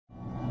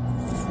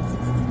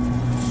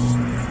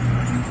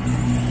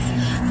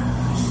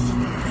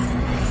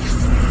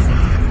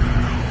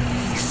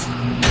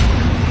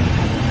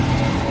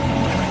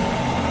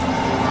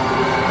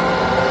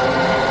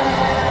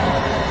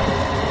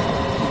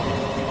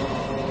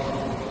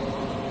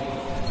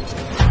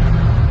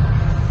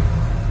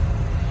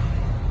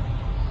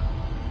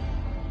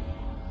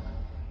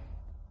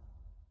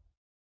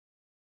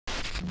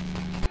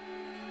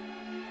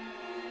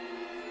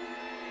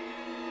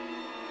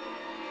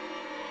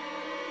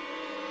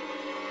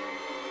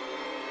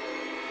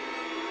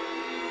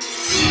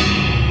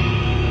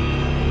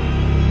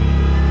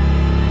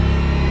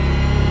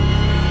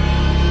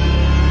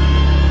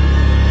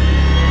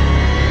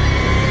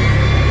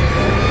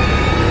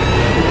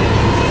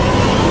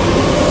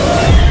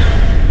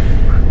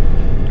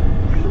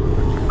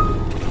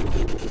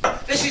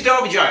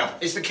Gaol.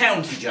 It's the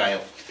county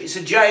jail. It's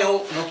a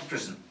jail, not a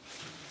prison.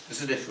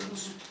 There's a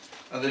difference.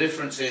 And the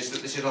difference is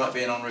that this is like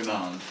being on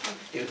remand.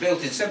 It was built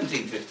in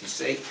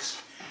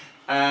 1756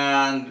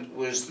 and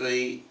was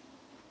the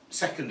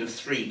second of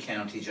 3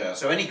 county jails.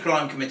 So any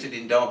crime committed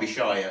in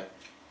Derbyshire,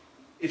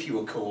 if you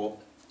were caught,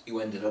 you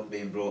ended up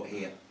being brought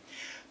here.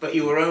 But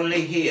you were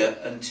only here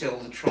until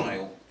the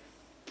trial.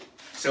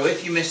 So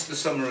if you missed the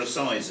summer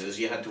assizes,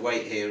 you had to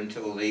wait here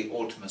until the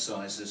autumn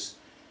assizes,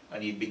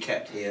 and you'd be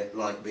kept here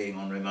like being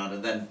on remand,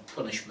 and then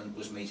punishment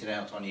was meted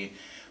out on you,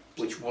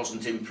 which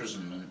wasn't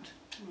imprisonment,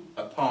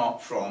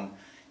 apart from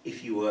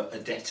if you were a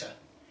debtor.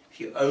 If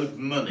you owed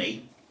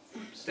money,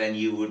 then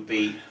you would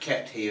be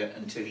kept here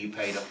until you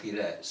paid off your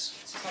debts.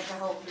 It's like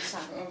a whole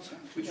sandwich.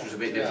 Which was a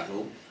bit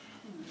difficult,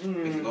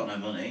 if you've got no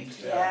money.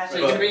 Yeah. So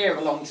you could be here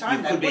a long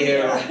time. You could be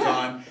here a long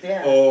time,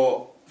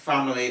 or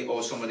family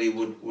or somebody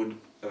would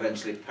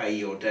eventually pay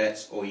your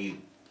debts, or you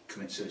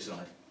commit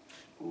suicide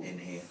in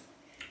here.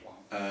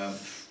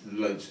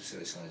 Loads of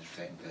suicides have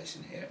taken place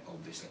in here,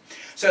 obviously.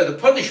 So the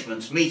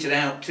punishments meted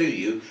out to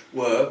you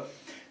were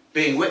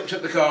being whipped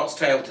at the cart's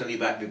tail till your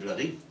back be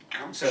bloody.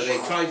 So they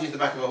tied you to the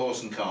back of a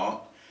horse and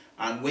cart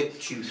and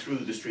whipped you through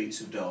the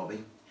streets of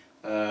Derby,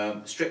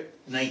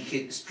 stripped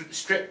naked,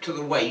 stripped to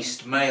the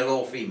waist, male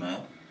or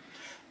female,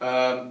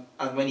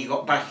 and when you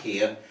got back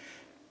here,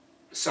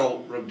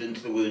 salt rubbed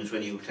into the wounds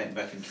when you were taken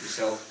back into your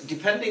cell.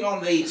 Depending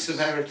on the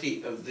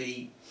severity of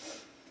the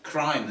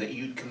crime that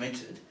you'd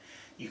committed,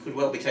 you could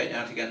well be taken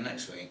out again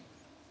next week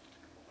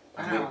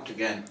and whipped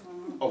again,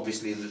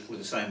 obviously with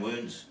the same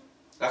wounds.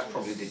 That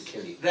probably did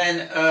kill you.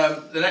 Then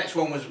the next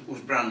one was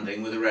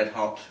branding with a red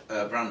hot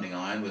branding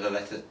iron with a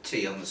letter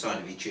T on the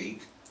side of your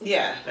cheek.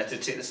 Yeah. Letter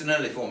T, that's an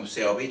early form of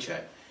CRB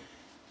check.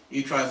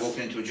 You try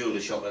walking into a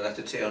jeweller's shop with a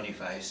letter T on your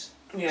face.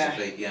 Yeah.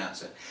 That's the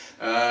answer.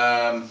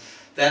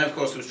 Then of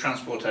course there was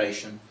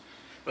transportation.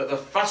 But the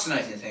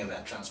fascinating thing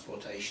about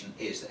transportation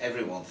is that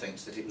everyone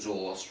thinks that it was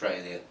all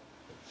Australia.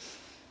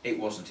 It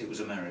wasn't, it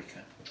was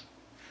America.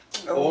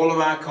 Oh. All of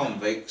our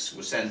convicts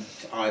were sent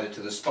either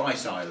to the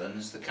Spice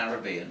Islands, the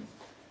Caribbean,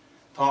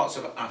 parts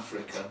of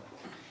Africa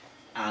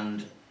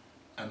and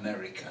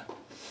America.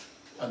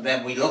 And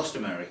then we lost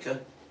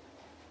America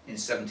in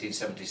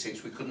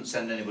 1776. We couldn't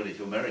send anybody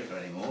to America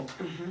anymore.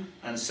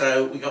 And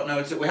so we got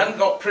nowhere to, we hadn't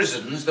got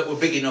prisons that were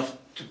big enough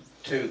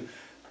to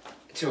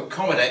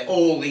accommodate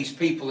all these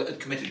people that had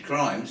committed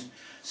crimes.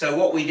 So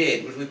what we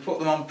did was we put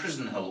them on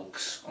prison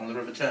hulks on the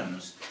River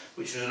Thames,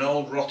 which was an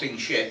old rotting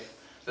ship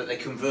that they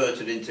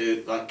converted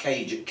into like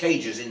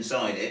cages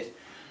inside it,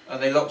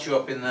 and they locked you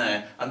up in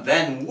there. And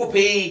then,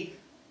 whoopee,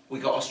 we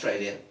got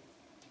Australia.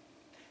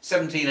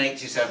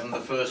 1787, the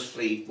first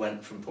fleet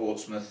went from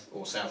Portsmouth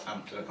or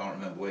Southampton, I can't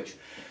remember which,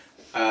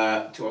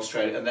 to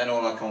Australia, and then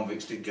all our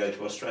convicts did go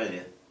to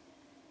Australia.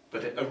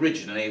 But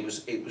originally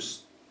it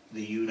was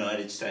the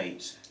United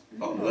States.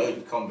 Got a load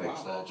of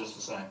convicts there, just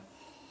the same.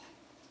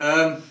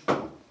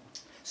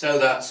 So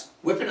that's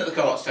whipping at the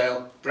cart's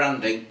tail,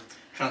 branding,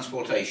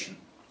 transportation,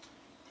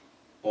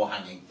 or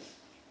hanging.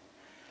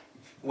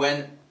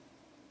 When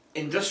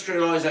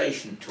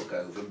industrialisation took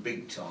over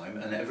big time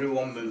and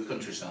everyone moved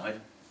countryside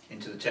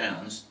into the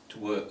towns to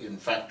work in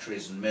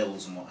factories and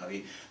mills and what have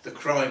you, the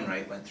crime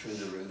rate went through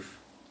the roof,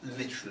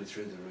 literally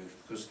through the roof,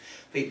 because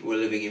people were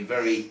living in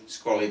very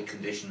squalid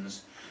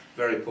conditions,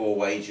 very poor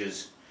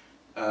wages,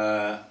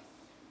 and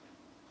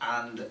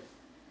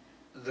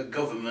the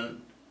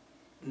government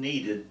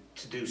needed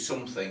to do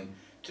something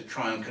to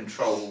try and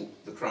control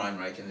the crime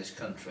rate in this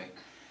country.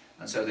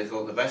 And so they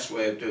thought the best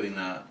way of doing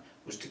that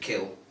was to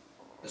kill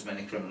as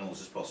many criminals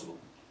as possible.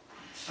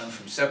 And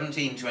from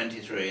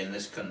 1723 in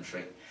this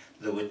country,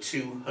 there were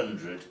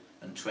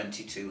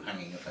 222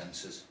 hanging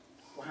offences.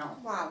 Wow.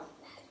 Wow.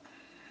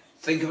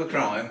 Think of a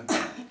crime,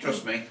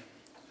 trust me,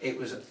 it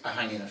was a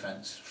hanging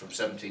offence from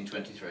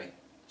 1723.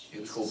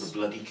 It was called the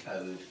Bloody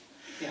Code.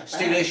 Yeah,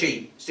 Stealing a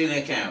sheep, stealing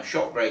a cow,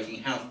 shop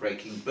breaking, house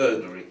breaking,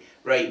 burglary,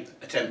 rape,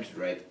 attempted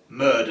rape,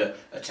 murder,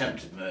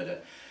 attempted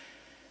murder.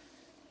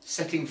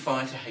 Setting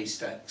fire to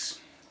haystacks.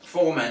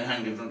 4 men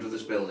hanged in front of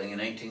this building in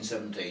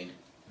 1817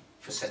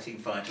 for setting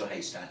fire to a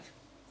haystack.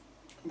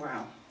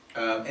 Wow.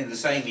 In the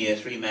same year,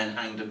 3 men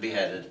hanged and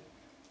beheaded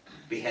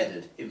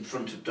in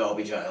front of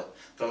Derby Gaol.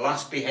 The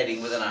last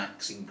beheading with an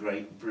axe in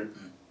Great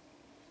Britain,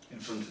 in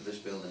front of this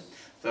building.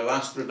 The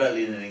last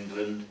rebellion in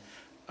England,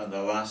 and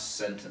the last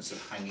sentence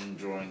of hanging,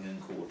 drawing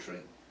and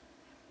quartering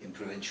in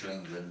provincial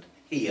England,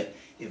 here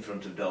in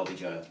front of Derby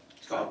Gaol.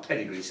 It's got a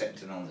pedigree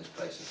second on this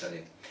place, I tell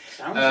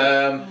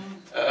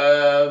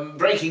you.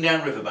 Breaking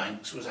down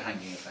riverbanks was a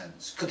hanging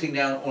offence. Cutting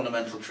down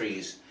ornamental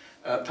trees,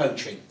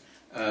 poaching,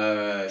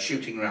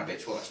 shooting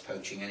rabbits, well that's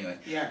poaching anyway.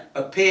 Yeah.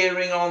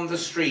 Appearing on the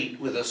street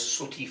with a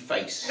sooty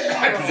face.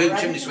 I presume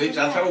chimney sweeps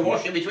had to have a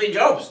wash in between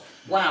jobs.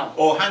 Wow.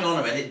 Or hang on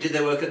a minute, did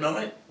they work at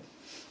night?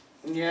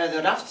 Yeah,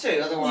 they'd have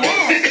to, otherwise.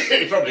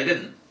 They probably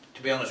didn't,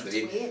 to be honest with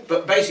you.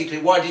 But basically,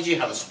 why did you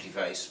have a sooty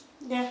face?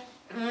 Yeah.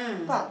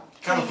 Well,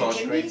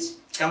 Camouflage cream.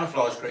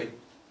 Camouflage cream.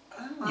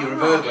 Oh. You're a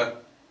burglar,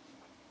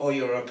 or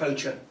you're a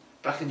poacher.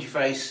 Blackened your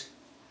face,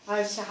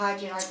 Oh, to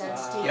hide your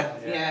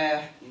identity.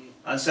 Yeah.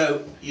 And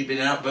so you've been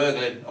out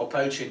burgling or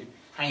poaching,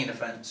 hanging a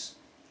fence.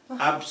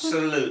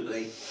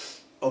 Absolutely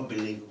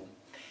unbelievable.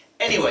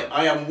 Anyway,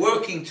 I am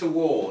working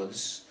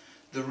towards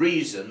the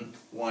reason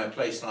why a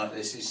place like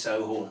this is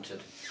so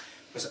haunted.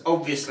 Because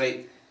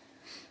obviously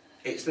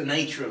it's the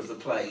nature of the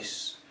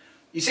place.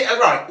 You see,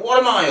 right, what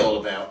am I all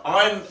about?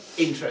 I'm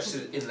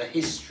interested in the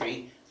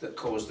history that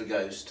caused the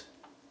ghost.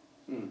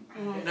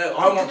 No,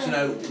 I want to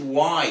know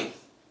why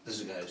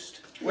there's a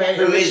ghost. Where it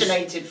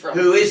originated from.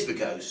 Who is the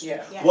ghost?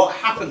 Yeah. What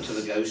happened to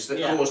the ghost that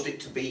caused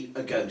it to be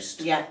a ghost?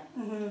 Yeah.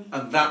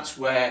 And that's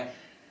where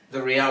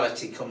the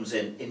reality comes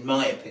in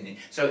my opinion.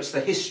 So it's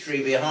the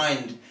history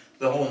behind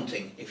the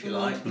haunting, if you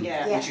like,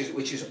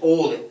 which is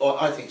all,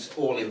 I think, is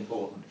all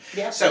important.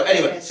 Yeah. So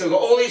anyway, so we've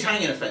got all these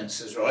hanging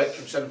offences, right,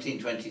 from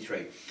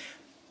 1723.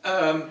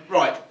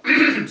 Right,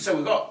 so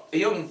we've got a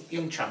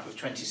young chap of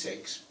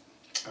 26.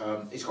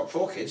 He's got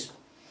 4 kids.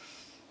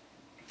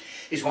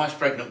 His wife's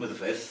pregnant with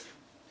the 5th.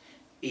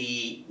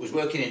 He was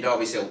working in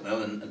Derby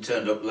Gaol and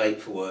turned up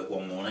late for work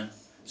one morning,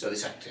 so they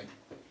sacked him.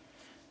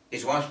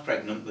 His wife's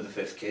pregnant with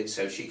the 5th kid,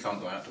 so she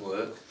can't go out to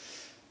work,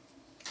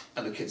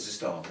 and the kids are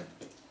starving.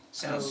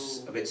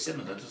 Sounds a bit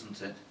similar,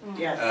 doesn't it?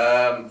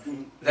 Yeah.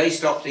 They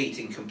stopped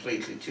eating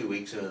completely 2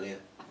 weeks earlier,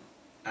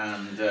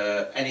 and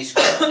any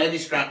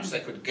scraps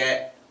they could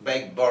get,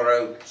 beg,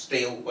 borrow,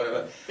 steal,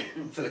 whatever,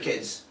 for the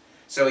kids.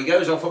 So he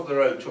goes off up the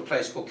road to a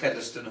place called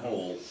Kedleston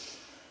Hall,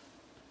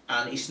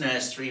 and he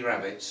snares 3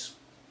 rabbits.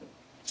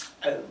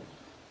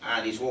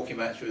 And he's walking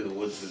back through the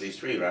woods with these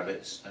 3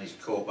 rabbits, and he's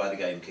caught by the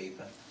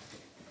gamekeeper.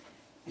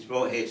 He's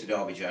brought here to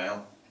Derby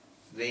Gaol.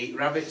 The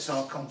rabbits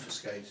are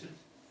confiscated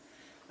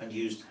and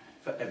used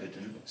for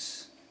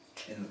evidence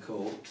in the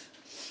court.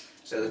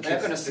 So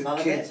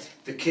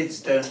the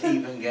kids don't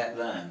even get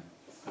them,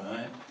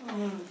 right?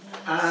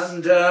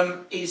 And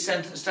he's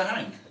sentenced to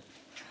hang.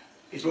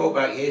 He's brought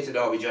back here to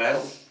Derby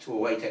Gaol to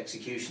await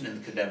execution in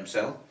the condemned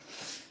cell,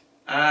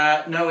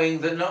 knowing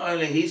that not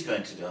only he's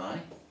going to die,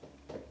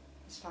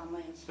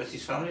 but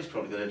his family's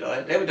probably going to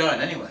die. They were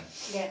dying anyway.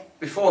 Yeah.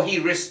 Before he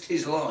risked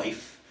his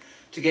life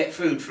to get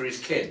food for his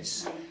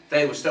kids,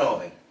 they were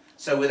starving.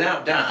 So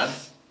without Dad,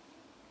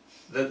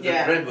 the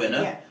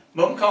breadwinner,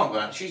 Mum can't go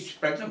out. She's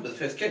pregnant with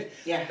the 5th kid.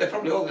 Yeah. They're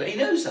probably all going to... He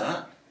knows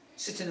that.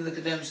 Sitting in the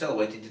condemned cell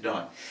waiting to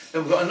die.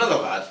 Then we've got another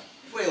lad,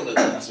 Wheeldon.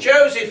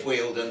 Joseph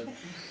Wheeldon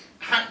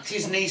hacked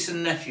his niece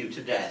and nephew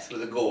to death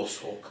with a gorse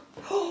hook.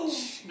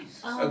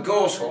 A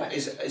gorse hook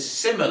is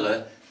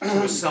similar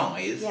to a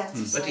scythe,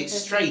 but it's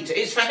straight.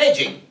 It's for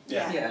hedging.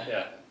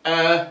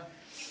 And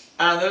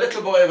the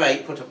little boy of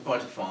 8 put up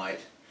quite a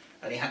fight,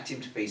 and he hacked him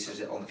to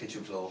pieces on the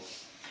kitchen floor.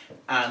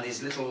 And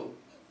his little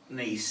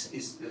niece,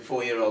 the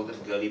 4-year-old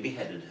little girl, he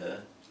beheaded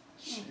her.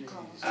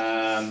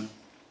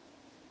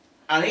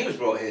 And he was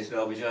brought here to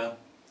Derby Gaol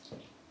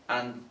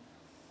and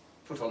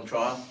put on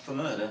trial for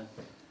murder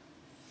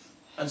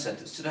and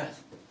sentenced to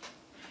death.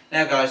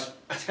 Now guys,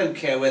 I don't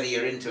care whether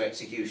you're into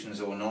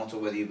executions or not, or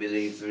whether you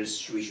believe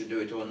we should do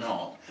it or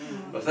not,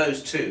 but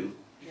those 2,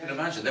 you can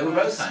imagine, they were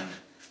both hanged.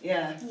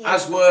 Yeah.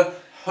 As were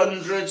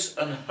hundreds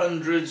and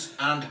hundreds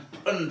and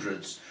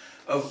hundreds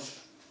of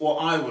what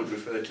I would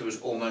refer to as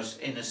almost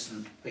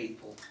innocent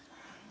people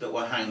that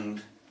were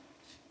hanged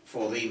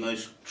for the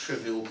most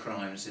trivial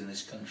crimes in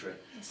this country.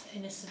 It's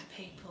innocent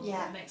people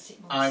that makes it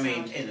more I sad.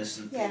 mean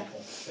innocent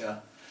people,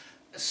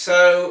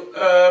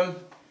 So,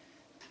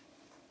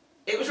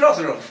 it was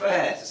rather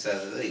unfair, to say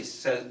the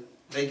least. So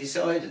they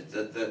decided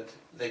that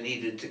they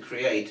needed to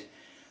create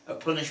a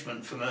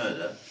punishment for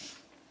murder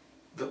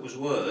that was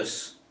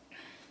worse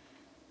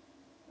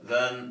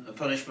than a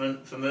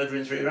punishment for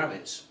murdering 3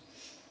 rabbits,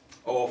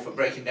 or for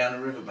breaking down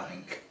a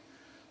riverbank,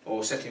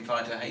 or setting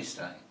fire to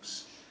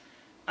haystacks.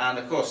 And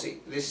of course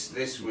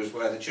this was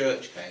where the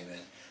church came in.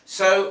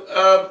 So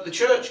the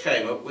church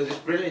came up with this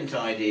brilliant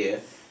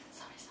idea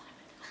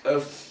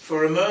of,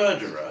 for a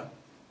murderer,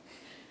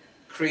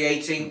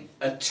 creating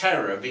a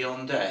terror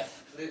beyond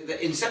death.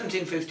 In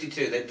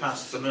 1752 they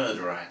passed the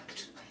Murder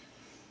Act.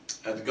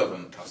 The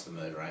government passed the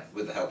Murder Act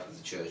with the help of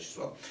the church as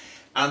well.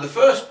 And the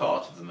first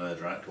part of the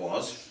Murder Act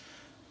was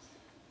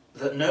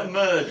that no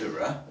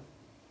murderer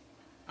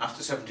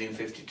after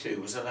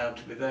 1752 was allowed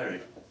to be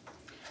buried.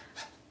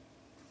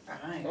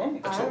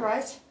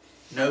 Right.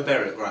 No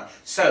burial, right.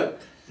 So,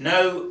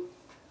 no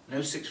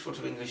 6 foot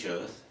of English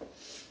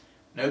earth,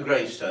 no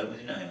gravestone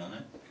with your name on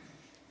it,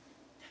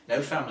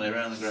 no family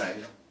around the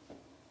grave,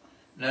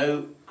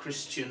 no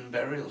Christian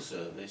burial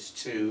service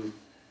to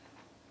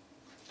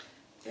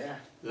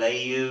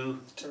lay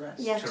you To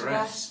rest. to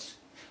rest,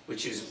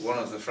 which is one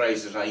of the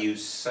phrases I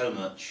use so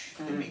much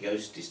in my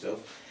ghosty stuff.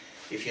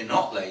 If you're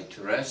not laid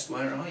to rest,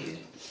 where are you?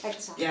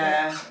 Exactly.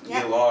 Yeah.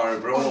 You are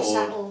abroad,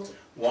 Unsettled.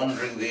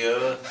 wandering the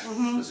earth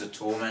as a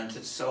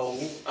tormented soul,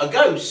 a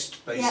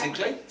ghost,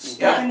 basically.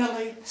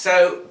 Definitely.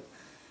 So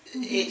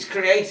it's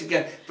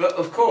created, but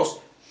of course,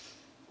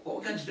 what are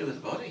we going to do with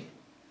the body?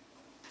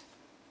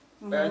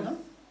 Burn them?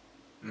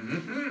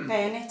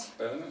 Burn it.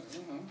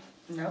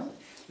 No.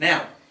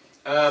 Now,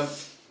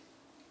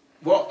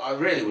 what I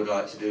really would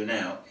like to do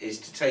now is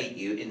to take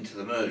you into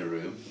the murder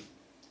room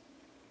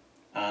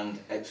and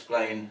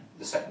explain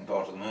the second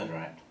part of the Murder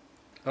Act.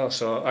 Oh,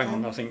 so hang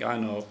on, I think I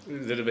know.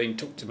 They'd have been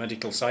took to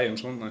medical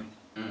science, wouldn't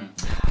they?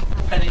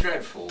 Penny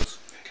Dreadfuls.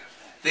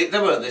 They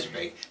weren't this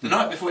big. The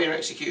night before your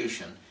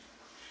execution,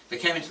 they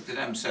came into the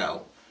damn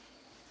cell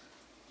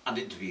and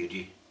interviewed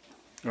you.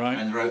 Right.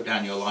 And wrote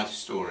down your life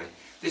story.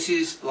 This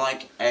is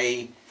like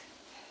a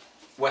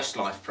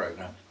Westlife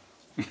programme.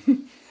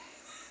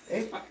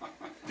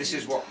 This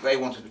is what they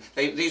wanted.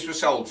 These were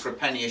sold for a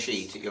penny a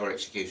sheet at your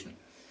execution,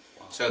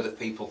 so that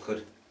people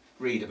could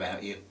read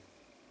about you,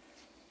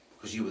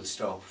 because you were the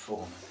star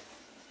performer.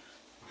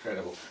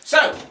 Incredible.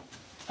 So,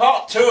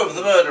 part 2 of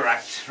the Murder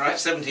Act, right,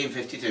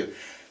 1752.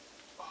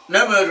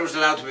 No murderer was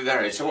allowed to be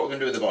buried, so what we're going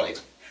to do with the body?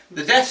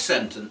 The death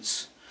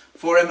sentence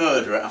for a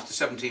murderer after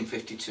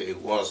 1752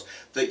 was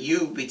that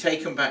you be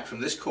taken back from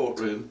this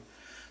courtroom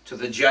to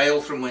the jail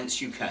from whence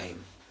you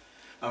came,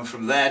 and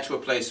from there to a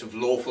place of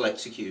lawful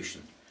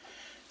execution.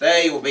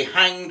 There you will be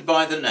hanged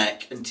by the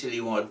neck until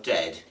you are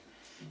dead.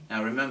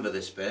 Now remember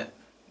this bit,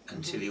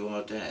 until you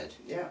are dead.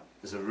 Yeah.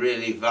 There's a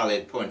really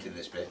valid point in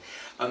this bit.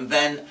 And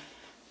then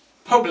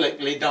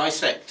publicly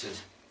dissected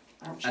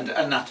and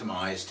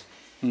anatomised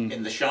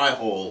in the Shire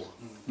Hall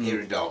here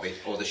in Derby,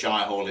 or the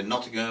Shire Hall in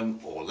Nottingham,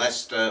 or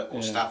Leicester,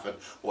 or Stafford,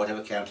 or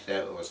whatever county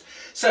there it was.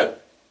 So,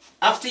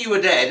 after you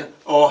were dead,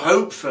 or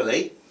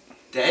hopefully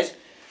dead,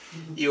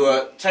 you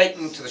were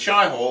taken to the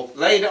Shire Hall,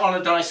 laid on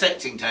a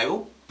dissecting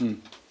table,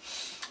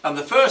 and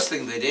the first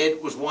thing they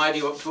did was wire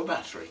you up to a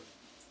battery.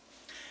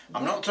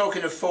 I'm not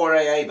talking of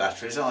 4AA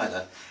batteries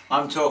either.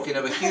 I'm talking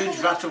of a huge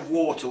vat of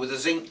water with a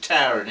zinc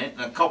tower in it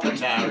and a copper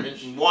tower in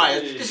it and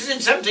wires. This is in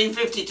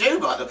 1752,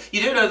 by the way.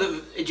 You do know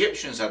the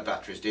Egyptians had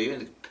batteries, do you, in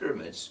the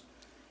pyramids?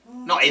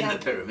 Not in the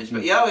pyramids,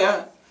 but yeah,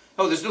 yeah.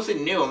 Oh, there's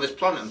nothing new on this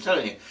planet, I'm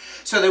telling you.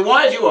 So they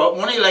wired you up,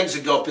 one of your legs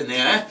would go up in the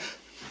air,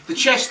 the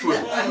chest would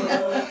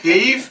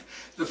heave,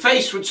 the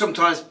face would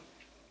sometimes...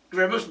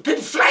 People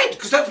fled,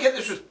 because don't forget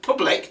this was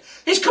public.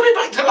 He's coming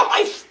back to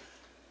life!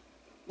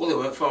 Well, they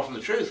weren't far from the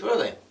truth, were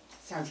they?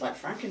 Sounds like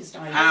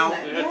Frankenstein, How?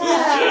 doesn't it?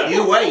 Yeah.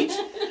 You wait.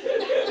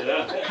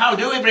 How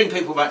do we bring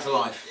people back to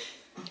life?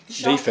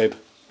 Defib.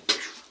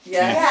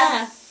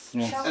 Yeah.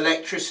 Yeah.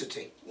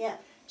 Electricity. Yeah.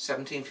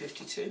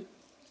 1752.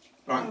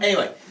 Right,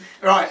 anyway.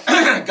 Right,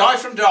 guy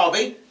from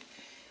Derby,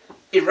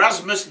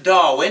 Erasmus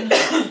Darwin,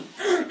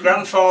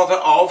 grandfather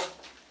of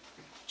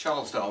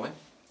Charles Darwin.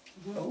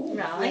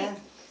 Right. Yeah.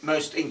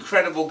 Most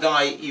incredible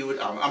guy you would...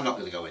 I'm not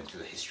going to go into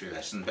the history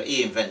lesson, but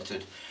he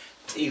invented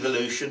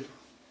evolution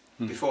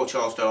before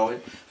Charles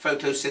Darwin,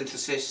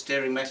 photosynthesis,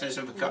 steering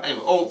mechanism for...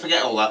 Anyway,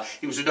 forget all that.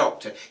 He was a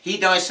doctor. He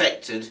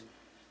dissected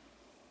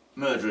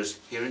murderers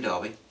here in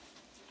Derby.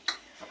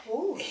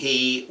 Ooh.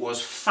 He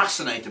was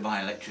fascinated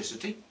by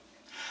electricity.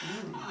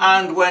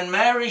 And when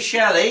Mary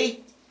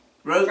Shelley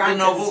wrote the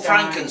novel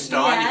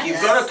Frankenstein, if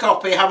you've got a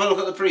copy, have a look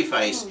at the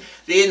preface.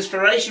 The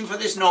inspiration for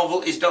this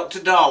novel is Dr.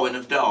 Darwin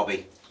of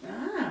Derby.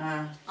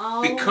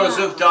 Because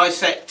of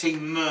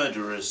dissecting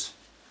murderers.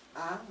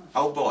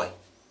 Oh boy.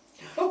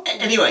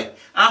 Anyway,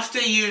 after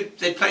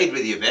they played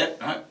with you a bit,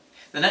 right,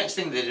 the next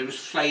thing they did was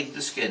flayed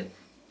the skin.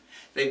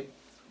 They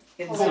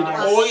pulled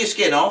all your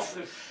skin off,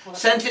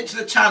 sent it to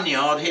the tan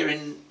yard here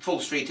in Full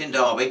Street in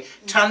Derby,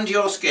 tanned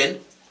your skin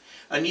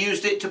and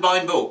used it to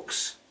bind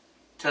books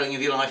telling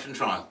of your life and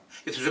trial.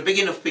 If there was a big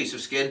enough piece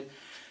of skin,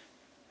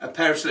 a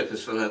pair of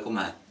slippers for the local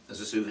man as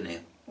a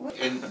souvenir.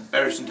 In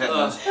Bury St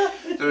Edmunds,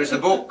 there is a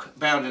book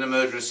bound in a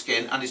murderer's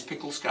skin and his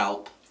pickled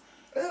scalp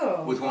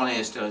with one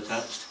ear still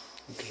attached.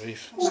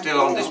 Grief. Still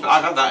on display.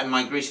 I've had that in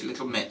my greasy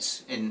little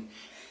mitts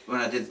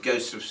when I did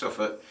Ghosts of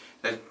Suffolk.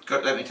 They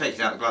let me take it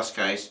out of the glass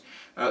case.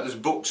 There's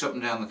books up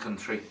and down the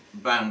country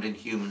bound in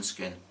human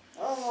skin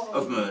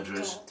of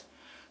murderers. God.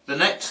 The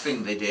next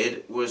thing they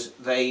did was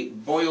they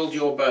boiled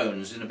your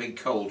bones in a big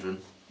cauldron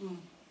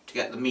to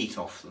get the meat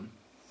off them,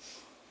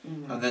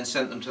 and then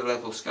sent them to the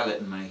local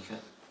skeleton maker,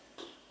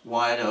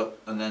 wired up,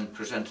 and then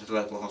presented to the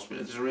local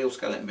hospital. There's a real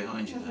skeleton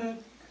behind you there.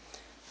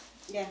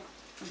 Yeah.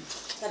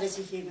 That is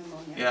a human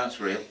one, yeah. Yeah, that's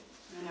real.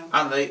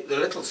 I know. And the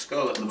little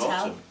skull at the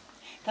bottom,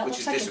 That which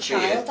looks has like a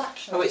disappeared. child,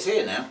 actually. Oh, it's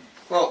here now.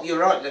 Well, you're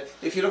right.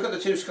 If you look at the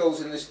two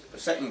skulls in this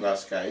second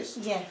glass case,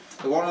 Yeah.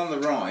 the one on the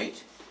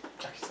right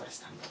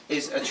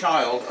is a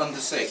child under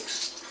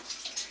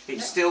 6.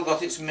 It's still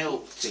got its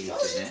milk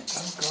teeth in it.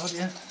 Oh God,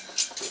 yeah.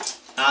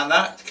 And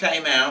that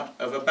came out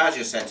of a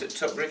badger set at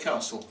Tutbury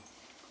Castle.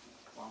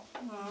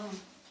 Oh.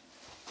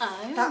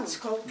 That's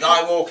cool.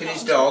 Guy walking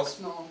his dog.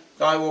 Small.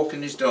 Guy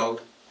walking his dog.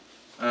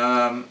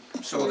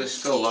 Saw this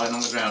skull lying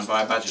on the ground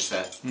by a badger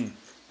set.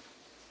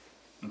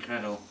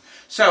 Incredible.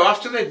 So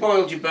after they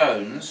boiled your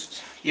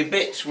bones, your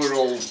bits were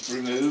all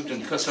removed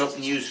and cut up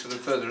and used for the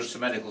furtherance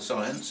of medical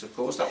science. Of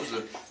course, that was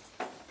the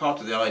part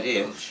of the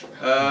idea.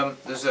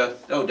 There's a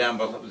down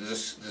bottom.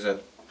 There's a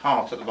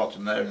heart at the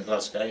bottom there in a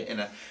glass case. In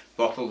a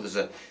bottle, there's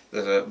a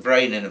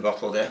brain in a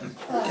bottle there.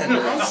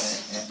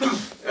 Nice.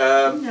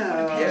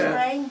 No.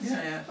 Brains.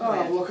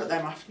 Oh, look at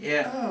them after.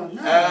 Yeah. Oh,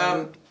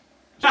 no.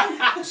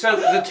 So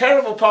the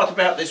terrible part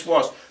about this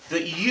was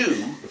that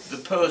you, the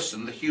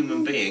person, the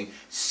human being,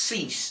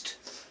 ceased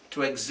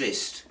to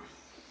exist.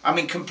 I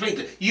mean,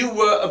 completely. You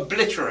were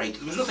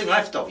obliterated. There was nothing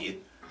left of you.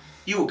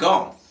 You were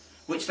gone,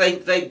 which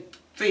they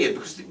feared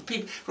because the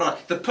people.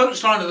 Right. The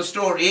punchline of the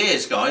story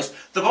is, guys,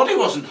 the body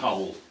wasn't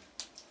whole,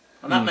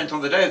 and that meant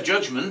on the day of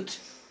judgment,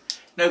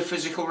 no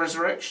physical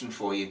resurrection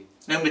for you,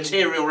 no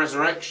material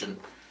resurrection.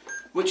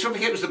 Which don't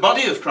forget was the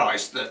body of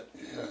Christ that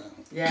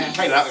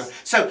came out.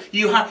 So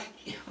you have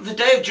on the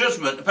day of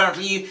judgment.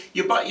 Apparently,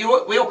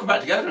 we all come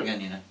back together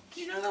again. You know.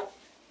 Did you know that?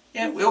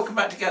 Yeah, we all come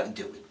back together and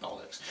deal with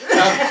bollocks.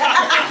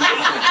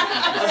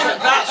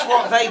 That's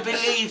what they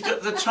believed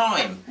at the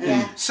time.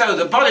 Yeah. So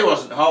the body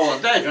wasn't whole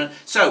on the day of judgment.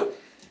 So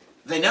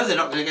they know they're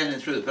not going to get in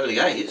through the pearly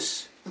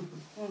gates.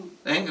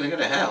 They ain't going to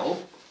go to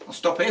hell. I'll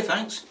stop here,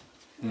 thanks.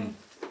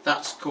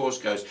 That's cause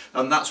ghosts,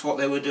 and that's what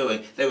they were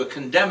doing. They were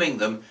condemning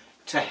them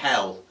to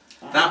hell.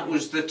 That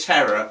was the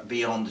terror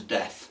beyond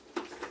death.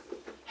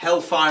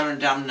 Hellfire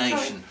and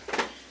damnation.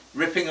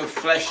 Ripping of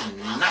flesh and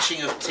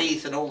gnashing of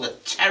teeth and all the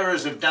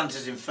terrors of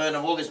Dante's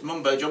Inferno, all this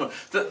mumbo jumbo.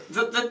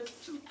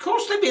 Of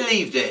course they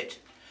believed it.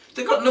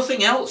 They got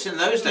nothing else in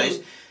those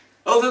days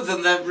other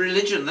than their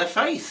religion, their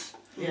faith.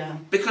 Yeah.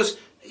 Because,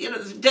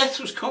 death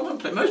was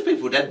commonplace. Most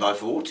people were dead by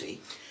 40.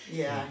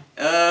 Yeah.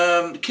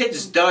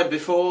 Kids died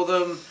before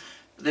them.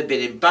 They'd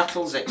been in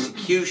battles,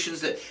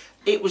 executions.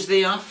 It was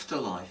the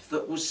afterlife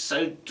that was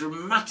so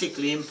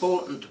dramatically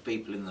important to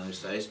people in those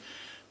days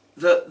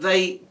that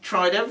they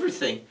tried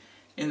everything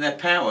in their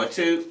power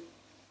to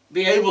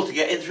be able to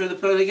get in through the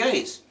pearly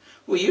gates.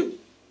 Well, you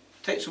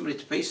take somebody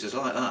to pieces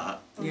like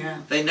that,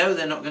 they know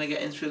they're not going to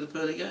get in through the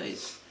pearly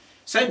gates.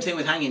 Same thing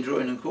with hanging,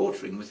 drawing and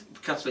quartering with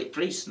Catholic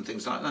priests and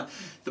things like that.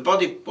 The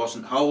body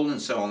wasn't whole,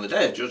 and so on the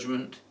day of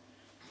judgment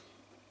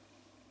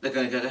they're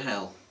going to go to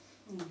hell.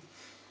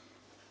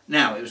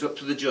 Now it was up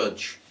to the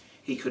judge.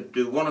 He could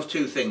do one of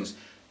two things: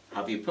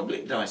 have you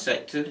public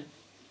dissected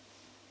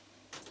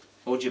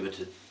or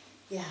gibbeted.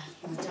 Yeah,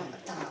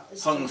 that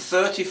was Hung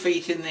 30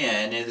 feet in the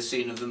air near the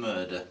scene of the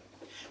murder,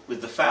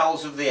 with the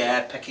fowls of the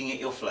air pecking at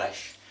your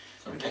flesh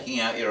and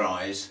pecking out your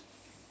eyes.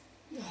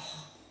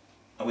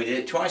 And we did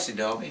it twice in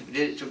Derby. We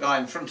did it to a guy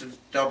in front of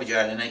Derby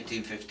Gaol in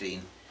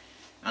 1815,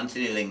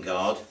 Anthony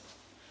Lingard.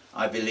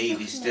 I believe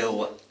he's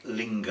still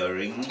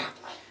lingering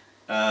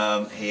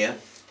here.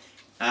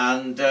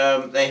 And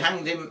they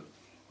hanged him,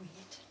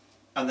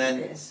 and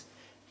then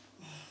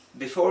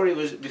before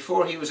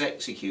he was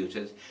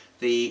executed,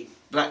 the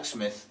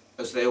blacksmith,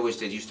 as they always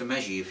did, used to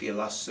measure you for your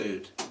last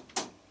suit,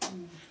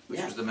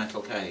 which was the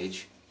metal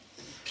cage,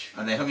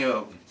 and they hung him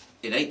up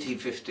in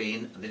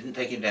 1815, and they didn't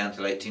take him down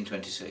till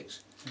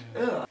 1826.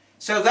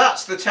 So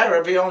that's the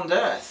terror beyond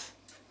death,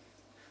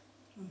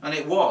 and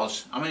it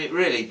was. I mean, it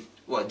really.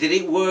 Well, did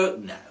it work?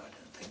 No, I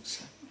don't think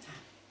so.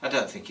 I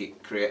don't think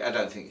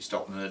it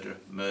stopped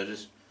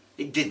murders.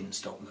 It didn't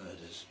stop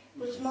murders.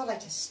 It was more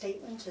like a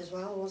statement as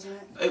well, wasn't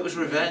it? It was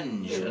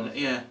revenge, and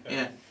yeah.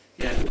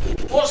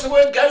 What's the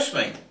word ghost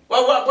mean?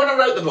 Well, when I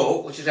wrote the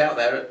book, which is out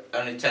there at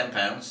only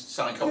 £10,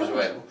 signed copies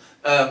available.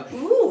 Well,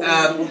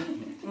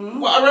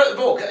 I wrote the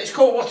book. It's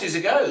called "What Is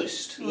a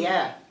Ghost?"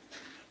 Yeah.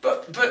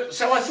 But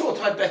so I thought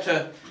I'd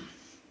better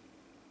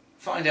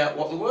find out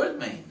what the word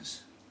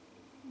means.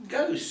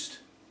 Ghost.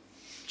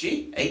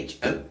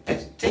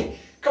 G-H-O-S-T.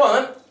 Come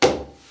on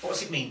then.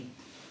 What's it mean?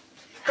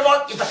 Come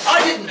on.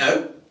 I didn't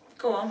know.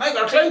 Go on. I ain't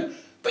got a clue.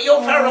 But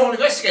you're paranormal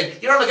investigator.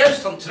 You're on a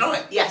ghost hunt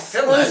tonight. Yes.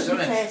 Film those, isn't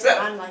it?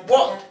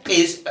 What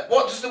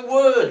does the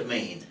word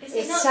mean?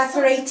 It's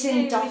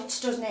separating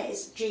dots, doesn't it?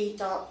 It's G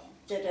dot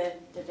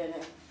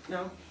da-da-da-da-da.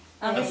 No.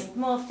 I was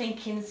more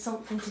thinking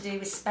something to do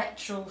with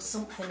spectral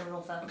something or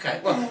other.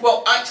 Okay,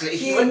 well actually,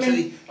 if you went to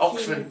the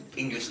Oxford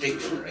English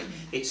Dictionary,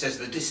 it says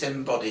the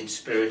disembodied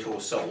spirit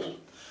or soul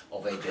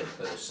of a dead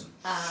person.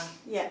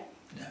 Yeah.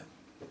 No.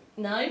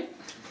 No?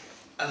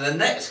 And the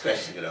next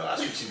question you're going to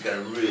ask, which is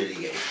going to really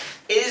get you,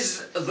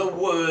 is the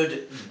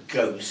word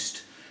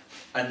ghost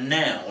a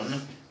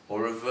noun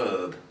or a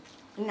verb?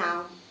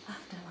 Noun. I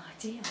have no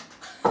idea.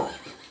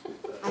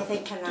 I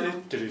think a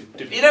noun.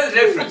 You know the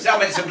difference? I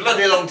mean, it's a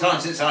bloody long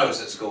time since I was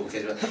at school,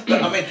 kid.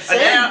 But I mean,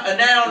 a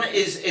noun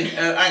is,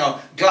 hang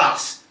on,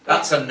 glass.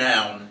 That's a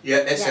noun. Yeah,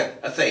 it's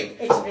a thing.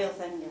 It's a real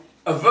thing, yeah.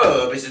 A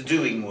verb is a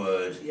doing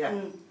word. Yeah.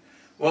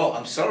 Well,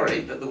 I'm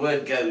sorry, but the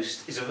word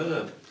ghost is a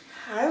verb.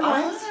 Oh,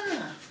 right.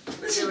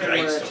 This is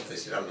great stuff,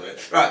 this is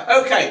right,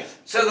 okay,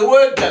 so the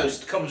word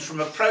ghost comes from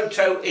a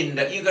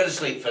Proto-Indo... You go to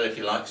sleep, Phil, if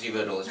you like, because you've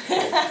heard all this before.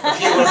 A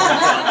few hundred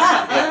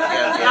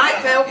times. Night,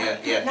 Phil.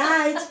 Yeah.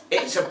 Night.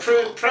 It's a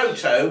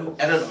proto...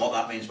 I don't know what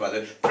that means, by the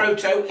way.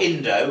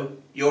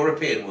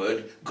 Proto-Indo-European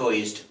word,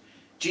 goizd.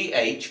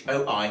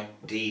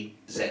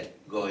 G-H-O-I-D-Z.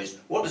 Goizd.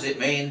 What does it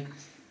mean?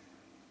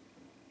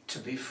 To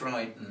be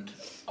frightened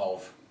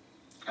of.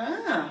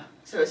 Ah,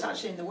 so it's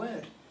actually in the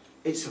word.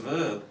 It's a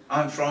verb.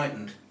 I'm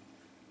frightened.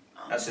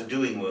 That's a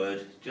doing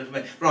word. Do you know what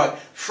I mean? Right,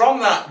 from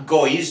that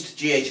goizd,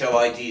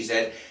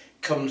 G-H-O-I-D-Z,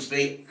 comes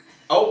the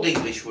Old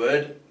English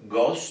word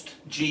ghost,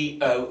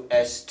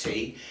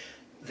 G-O-S-T,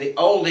 the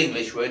Old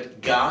English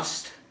word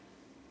ghast,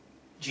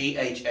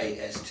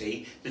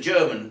 G-H-A-S-T. The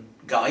German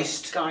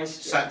Geist,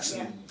 Geist,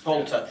 Saxon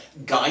Polter,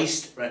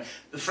 Geist. Right?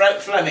 The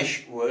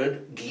Flemish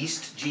word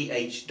Geist,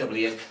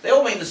 G-H-W-S. They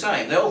all mean the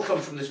same. They all come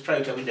from this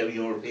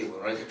Proto-Indo-European,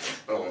 right?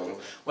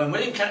 When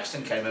William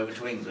Caxton came over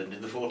to England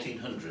in the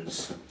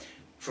 1400s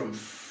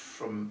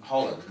from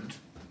Holland,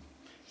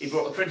 he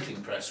brought a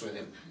printing press with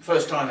him,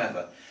 first time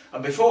ever.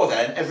 And before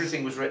then,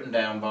 everything was written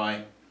down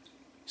by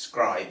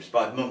scribes,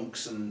 by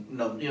monks and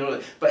nuns, you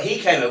know. But he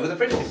came over with a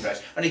printing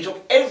press, and he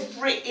took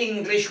every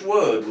English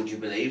word, would you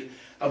believe,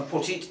 and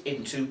put it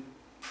into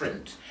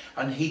print.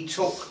 And he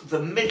took the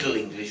Middle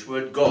English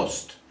word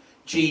ghost,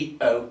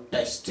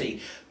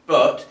 G-O-S-T.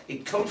 But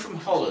he'd come from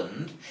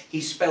Holland,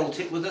 he spelt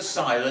it with a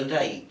silent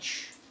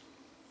H.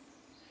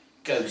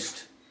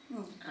 Ghost.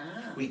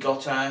 Ah. We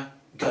got our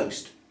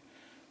ghost.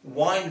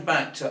 Wind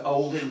back to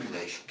Old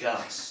English,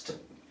 ghast.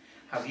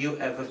 Have you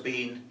ever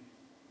been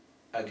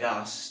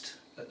aghast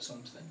at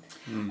something?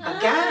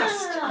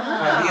 Aghast.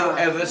 Have you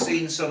ever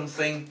seen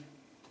something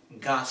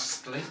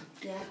ghastly?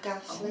 Yeah,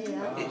 ghastly,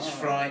 yeah. It's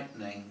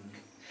frightening.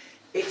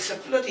 It's a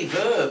bloody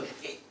verb.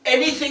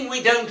 Anything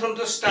we don't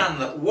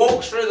understand that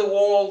walks through the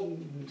wall,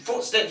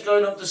 footsteps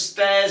going up the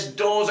stairs,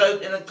 doors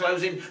opening and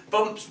closing,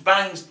 bumps,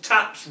 bangs,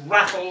 taps,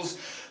 rattles,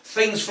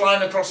 things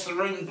flying across the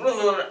room, blah,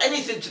 blah, blah,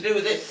 anything to do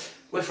with it,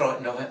 we're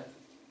frightened of it.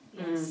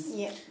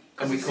 Yeah.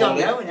 And we It's call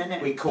unknown, isn't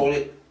it? we call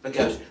it a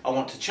ghost. I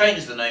want to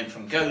change the name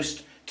from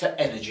ghost to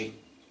energy.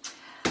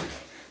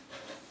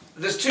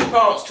 There's two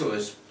parts to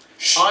us.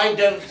 I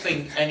don't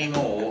think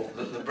anymore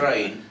that the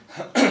brain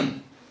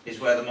is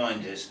where the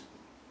mind is.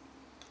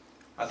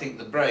 I think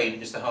the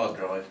brain is the hard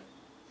drive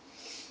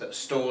that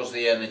stores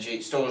the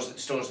energy,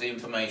 stores the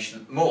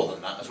information, more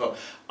than that as well.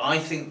 I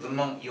think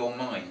your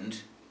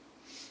mind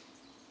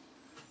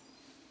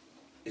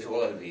is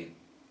all over you.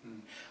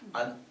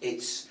 And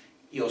it's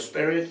your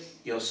spirit,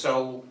 your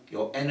soul,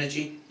 your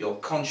energy, your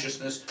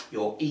consciousness,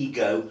 your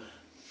ego,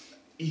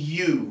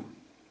 you.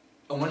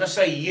 And when I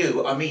say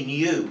you, I mean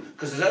you,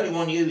 because there's only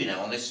one you, you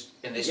know, in this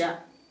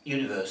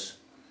universe.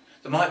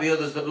 There might be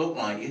others that look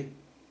like you,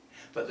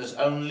 but there's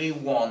only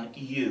one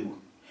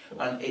you.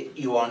 And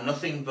you are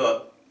nothing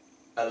but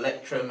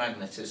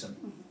electromagnetism,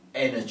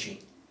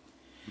 energy.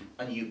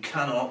 And you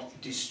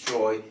cannot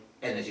destroy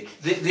energy.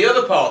 The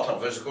other part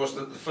of us, of course,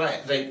 the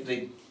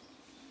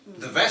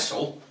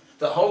vessel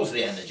that holds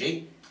the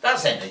energy,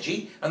 that's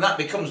energy, and that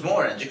becomes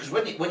more energy, because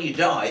when you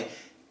die,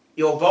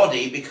 your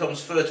body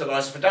becomes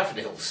fertiliser for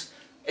daffodils.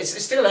 It's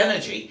still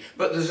energy,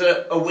 but there's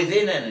a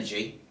within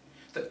energy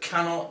that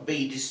cannot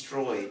be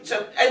destroyed.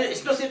 So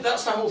it's nothing.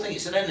 That's the whole thing.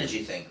 It's an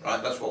energy thing,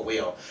 right? That's what we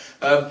are.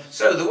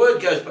 So the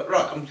word goes, but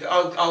right,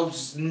 I'll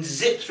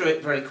zip through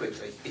it very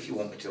quickly if you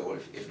want me to, or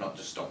if not,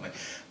 just stop me.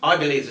 I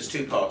believe there's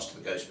two parts to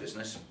the ghost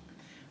business.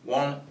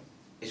 One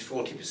is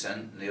 40%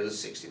 and the other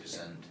is 60%.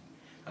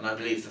 And I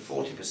believe the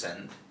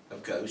 40%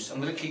 of ghosts,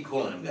 I'm going to keep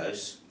calling them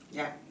ghosts,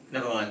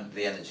 never mind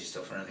the energy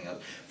stuff or anything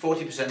else,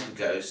 40% of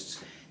ghosts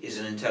is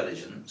an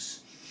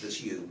intelligence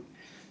that's you.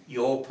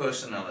 Your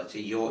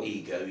personality, your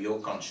ego, your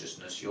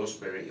consciousness, your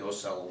spirit, your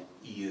soul,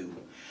 you.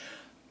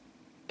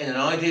 In an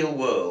ideal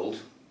world,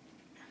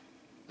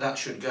 that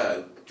should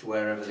go to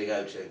wherever they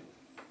go to.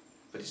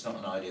 But it's not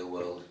an ideal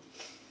world.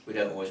 We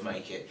don't always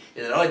make it.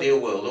 In an ideal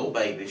world, all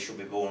babies should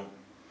be born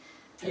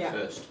head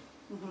first.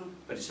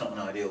 But it's not an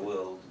ideal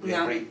world. We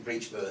have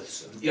breech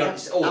births. And, you know,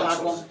 it's all that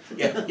sort of,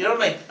 you know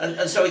what I mean?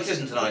 And so it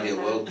isn't an ideal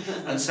world.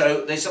 And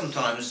so they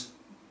sometimes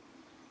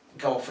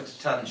go off at a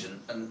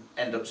tangent and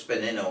end up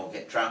spinning or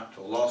get trapped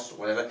or lost or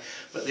whatever.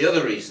 But the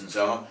other reasons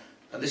are,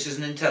 and this is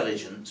an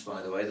intelligence,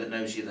 by the way, that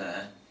knows you're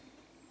there,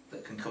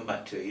 that can come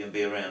back to you and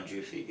be around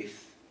you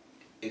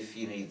if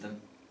you need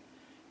them,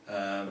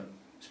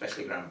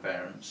 especially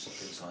grandparents,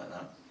 things like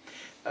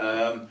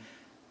that.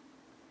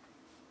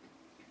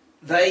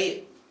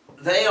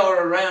 They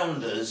are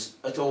around us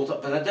at all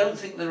times, but I don't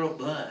think they're up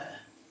there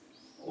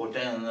or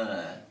down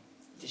there.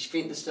 Do you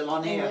think they're still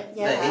on here?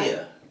 Yeah. They're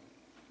here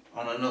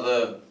on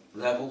another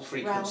level,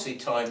 frequency,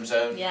 time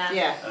zone. Yeah. You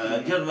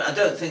know what I mean? I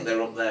don't think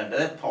they're up there. They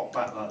don't pop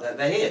back like that.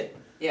 They're here.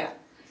 Yeah.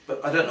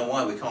 But I don't know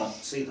why we can't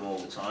see them all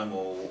the time,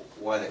 or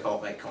why they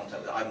can't make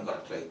contact. I haven't got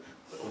a clue.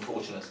 But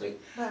unfortunately,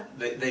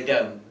 they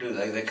don't, do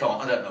they? They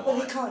can't. I don't know why. Well,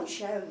 they can't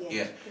show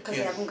you because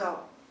they haven't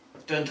got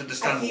don't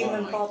understand a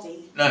human why.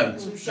 body No,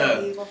 to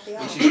show you what they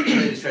are. which is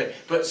really strange.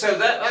 But so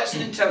that's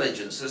an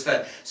intelligence that's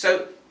there.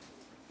 So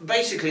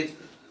basically,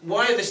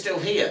 why are they still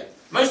here?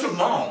 Most of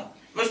them aren't.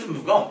 Most of them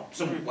have gone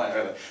somewhere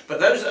over. But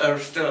those that are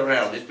still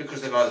around is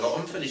because they've either got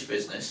unfinished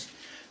business,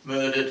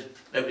 murdered,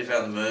 nobody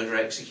found the murderer,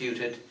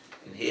 executed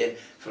in here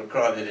for a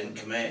crime they didn't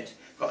commit,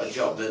 got a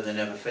job that they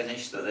never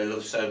finished that they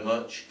love so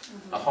much,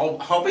 a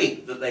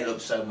hobby that they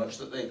love so much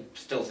that they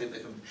still think they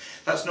can.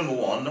 That's number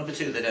one. Number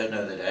two, they don't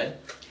know they're dead.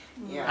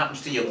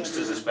 Happens to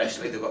youngsters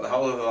especially. They've got the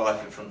whole of their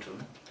life in front of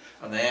them,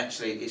 and they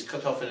actually, it's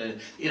cut off in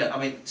a, I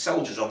mean,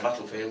 soldiers on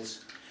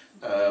battlefields,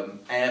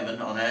 airmen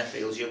on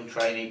airfields, young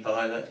trainee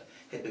pilot,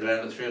 hit the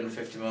ground at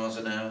 350 miles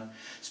an hour,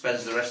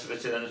 spends the rest of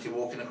eternity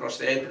walking across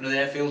the apron of the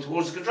airfield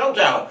towards the control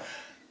tower.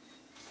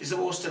 Is the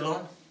war still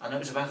on? I know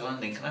it's a bad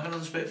landing. Can I have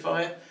another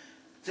Spitfire?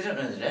 They don't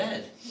know they're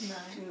dead.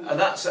 No. And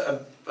that's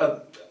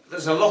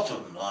there's a lot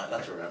of them like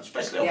that around,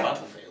 especially on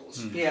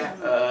battlefields.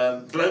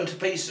 Yeah. Blown to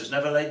pieces,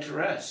 never laid to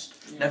rest,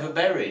 never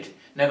buried,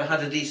 never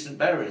had a decent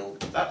burial,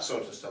 that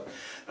sort of stuff.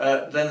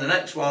 Then the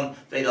next one,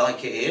 they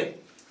like it here.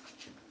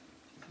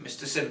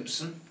 Mr.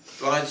 Simpson,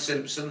 Blythe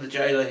Simpson, the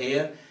jailer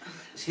here.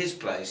 It's his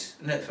place,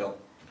 isn't it, Phil?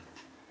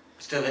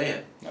 Still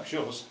here. That's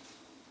yours.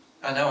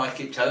 I know, I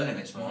keep telling him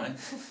it's mine,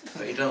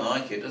 but he don't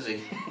like it, does he?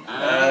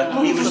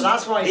 So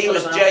that's why he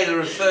was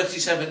jailer of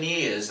 37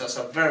 years. That's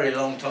a very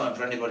long time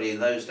for anybody in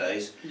those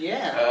days.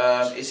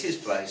 Yeah. It's his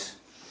place,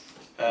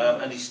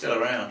 and he's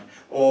still around.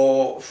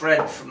 Or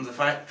Fred from the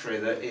factory.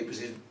 That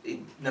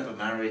he never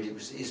married. It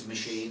was his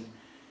machine.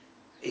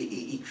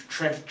 He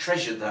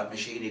treasured that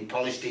machine. He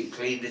polished it,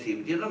 cleaned it.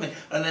 You know what I mean?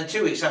 And then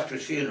 2 weeks after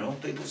his funeral,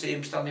 people see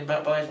him standing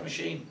back by his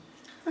machine.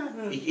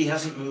 He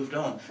hasn't moved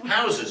on.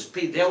 Houses,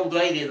 the old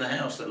lady in the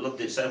house that loved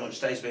it so much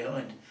stays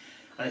behind.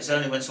 And it's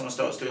only when someone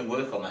starts doing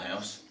work on the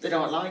house. They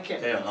don't like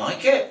it. They don't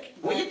like it.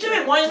 What are you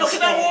doing? Why are you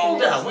knocking that wall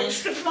down? What are you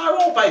stripping my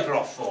wallpaper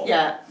off for?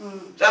 Yeah.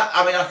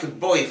 I mean, I could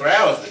bore you for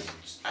hours with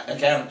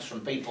accounts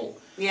from people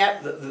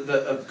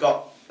that have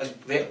got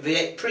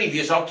the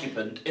previous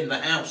occupant in the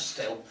house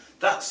still.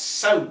 That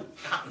so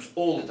happens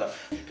all the time.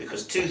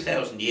 Because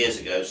 2,000 years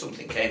ago,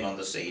 something came on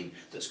the scene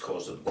that's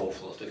caused an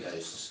awful lot of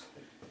ghosts.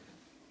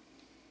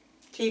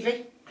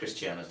 TV?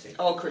 Christianity.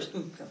 Oh,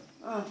 Christian.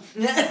 Oh.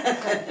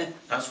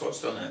 That's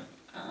what's done it.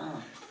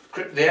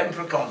 The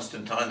Emperor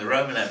Constantine, the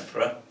Roman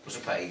Emperor, was a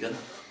pagan,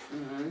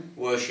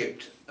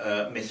 worshipped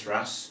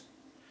Mithras,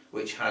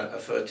 which had a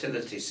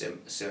fertility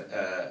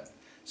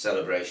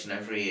celebration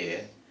every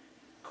year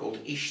called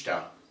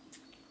Ishtar,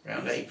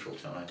 around April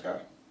time.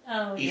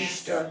 Oh,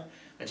 Ishtar. yes.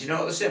 And do you know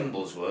what the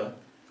symbols were?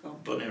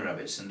 Bunny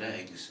rabbits and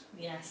eggs.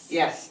 Yes.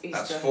 Yes, Easter.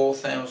 That's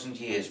 4,000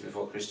 years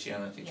before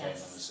Christianity came on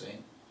the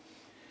scene.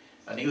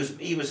 And he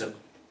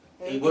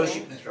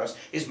worshipped Mithras.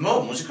 His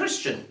mum was a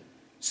Christian,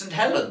 St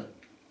Helen,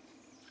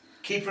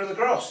 keeper of the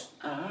cross.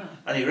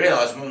 And he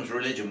realised mum's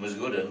religion was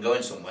good and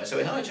going somewhere, so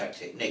he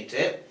hijacked it, nicked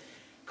it,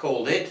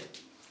 called it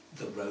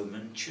the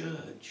Roman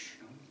Church,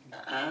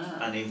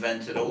 and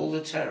invented all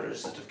the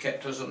terrors that have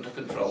kept us under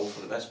control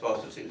for the best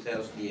part of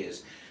 2,000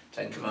 years.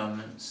 10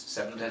 Commandments,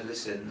 7 deadly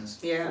sins,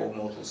 4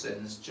 mortal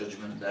sins,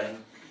 Judgment Day,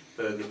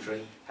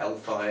 purgatory,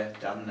 hellfire,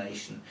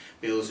 damnation,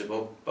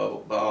 Beelzebub,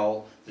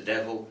 Baal, the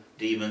devil,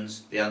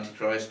 demons, the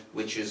Antichrist,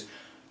 witches.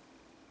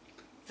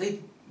 The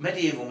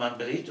medieval man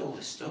believed all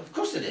this stuff. Of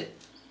course they did.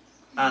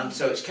 And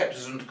so it's kept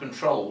us under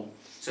control.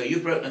 So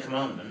you've broken a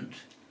commandment.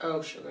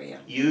 Oh, sugar, yeah.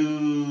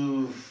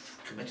 You've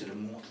committed a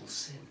mortal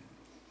sin.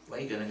 Where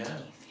are you going to go?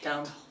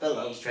 Down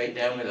below. Straight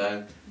down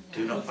below.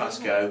 Do not pass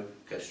go.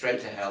 Go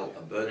straight to hell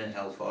and burn in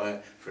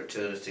hellfire for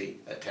eternity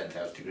at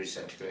 10,000 degrees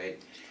centigrade.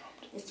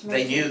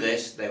 They knew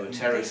this, they were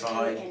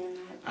terrified,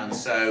 and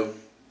so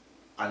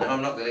I know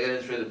I'm not going to get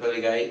in through the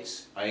pearly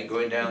gates. I ain't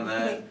going down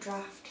there.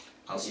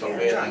 I'll stop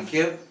here, thank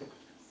you.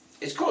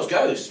 It's caused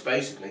ghosts,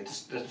 basically,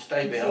 to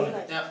stay behind.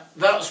 Now,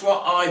 that's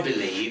what I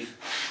believe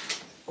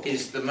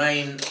is the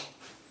main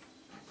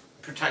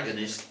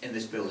protagonist in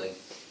this building.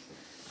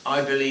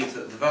 I believe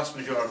that the vast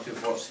majority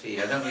of what's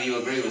here, I don't know if you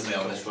agree with me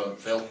on this one,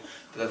 Phil,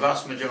 but the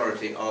vast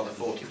majority are the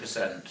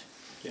 40%.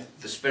 Yeah.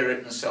 The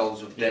spirit and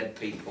souls of dead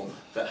people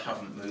that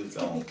haven't moved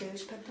on.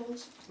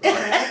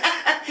 Right.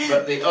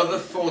 But the other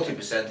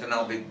 40%, and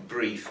I'll be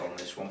brief on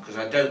this one because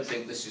I don't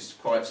think this is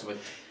quite so much,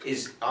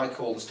 is I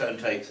call the stone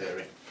tape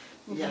theory.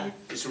 Yeah.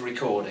 It's a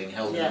recording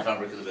held in the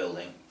fabric of the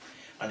building,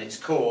 and it's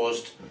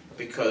caused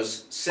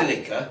because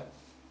silica.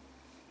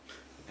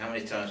 How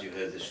many times you've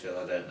heard this, Phil?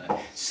 I don't know.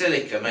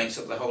 Silica makes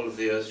up the whole of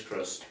the Earth's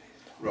crust,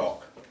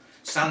 rock.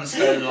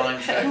 Sandstone,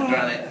 limestone,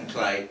 granite, and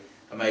clay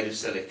are made of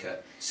silica.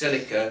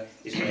 Silica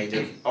is made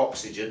of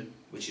oxygen,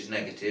 which is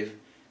negative,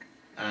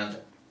 and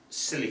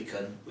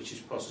silicon, which is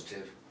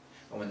positive.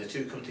 And when the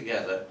two come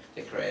together,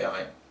 they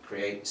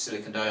create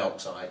silicon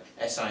dioxide,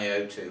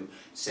 SiO2,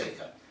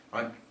 silica.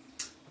 Right?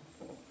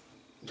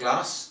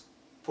 Glass,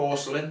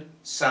 porcelain,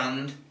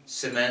 sand,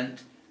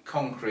 cement,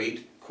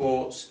 concrete,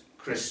 quartz,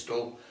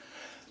 crystal,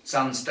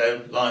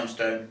 sandstone,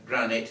 limestone,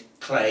 granite,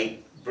 clay,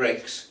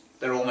 bricks,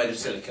 they're all made of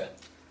silica.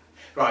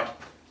 Right,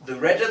 the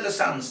redder the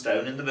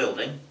sandstone in the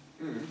building,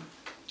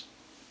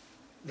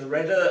 the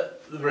redder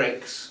the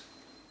bricks,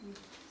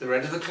 the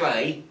redder the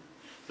clay,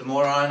 the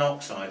more iron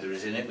oxide there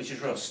is in it, which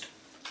is rust,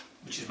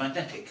 which is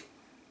magnetic.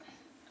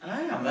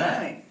 I'm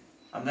there. Right.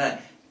 I'm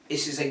there.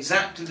 This is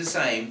exactly the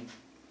same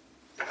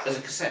as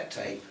a cassette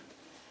tape,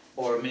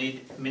 or a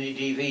mini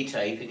DV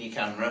tape in your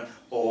camera,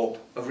 or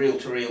a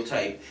reel-to-reel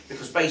tape,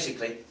 because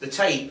basically the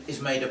tape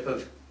is made up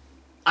of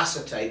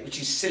acetate, which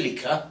is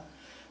silica,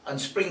 and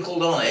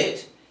sprinkled on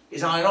it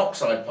is iron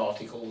oxide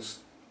particles,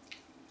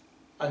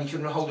 and you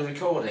can hold a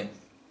recording.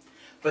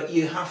 But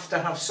you have to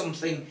have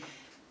something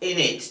in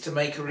it to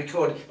make a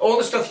recording. All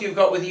the stuff you've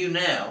got with you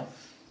now,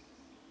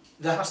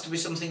 there has to be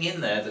something in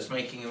there that's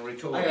making a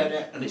recording, I heard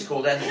it. and it's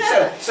called energy.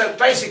 So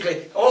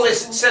basically, all this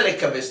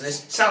silica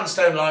business,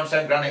 sandstone,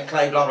 limestone, granite,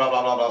 clay, blah blah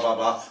blah blah blah blah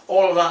blah,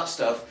 all of that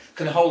stuff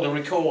can hold a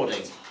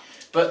recording,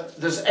 but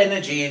there's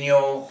energy in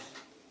your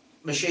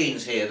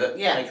machines here that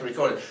make a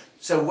recording.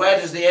 So where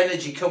does the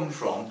energy come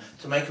from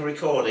to make a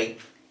recording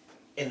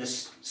in the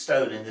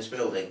stone in this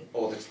building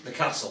or the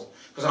castle?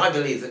 Because I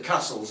believe that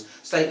castles,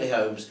 stately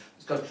homes,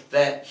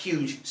 they're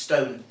huge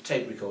stone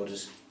tape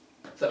recorders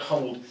that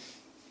hold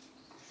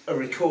a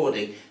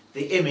recording,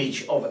 the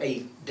image of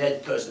a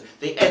dead person.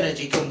 The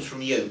energy comes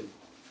from you,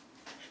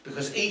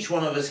 because each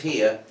one of us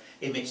here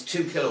emits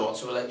 2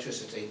 kilowatts of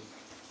electricity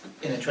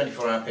in a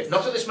 24-hour period.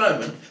 Not at this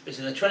moment, but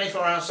in a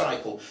 24-hour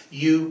cycle,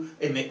 you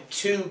emit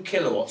 2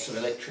 kilowatts of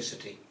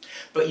electricity.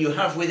 But you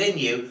have within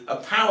you a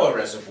power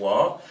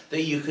reservoir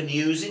that you can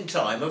use in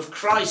time of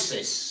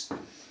crisis.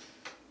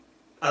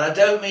 And I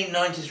don't mean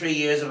 93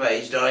 years of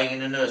age dying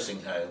in a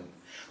nursing home.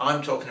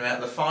 I'm talking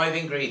about the 5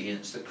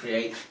 ingredients that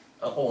create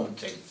a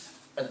haunting.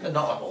 Not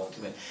a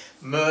haunting,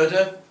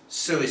 murder,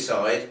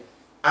 suicide,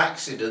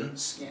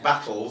 accidents,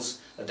 battles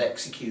and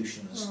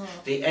executions.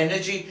 The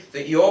energy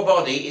that your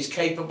body is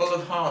capable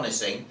of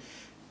harnessing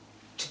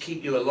to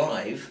keep you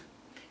alive,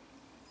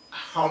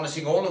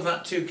 harnessing all of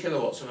that 2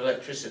 kilowatts of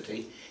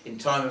electricity in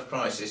time of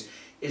crisis,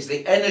 is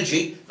the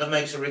energy that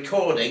makes a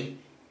recording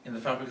in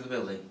the fabric of the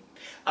building.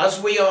 As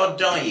we are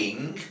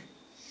dying,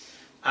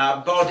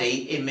 our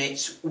body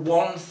emits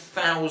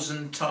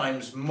 1,000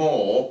 times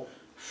more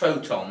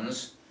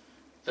photons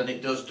than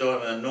it does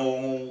during a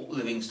normal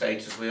living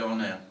state as we are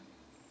now.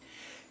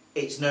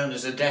 It's known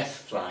as a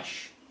death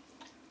flash.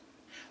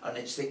 And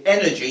it's the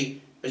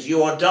energy, as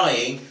you are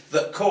dying,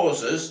 that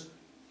causes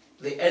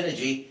the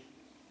energy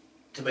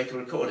to make a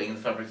recording in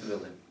the fabric of the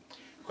building.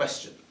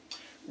 Question: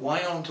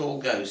 why aren't all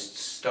ghosts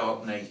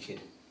stark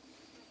naked?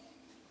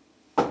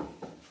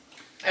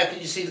 How can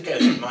you see the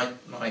ghost in my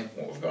what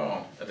I've got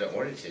on? I don't know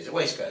what it is, a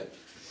waistcoat?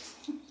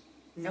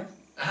 No.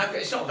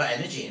 It's not got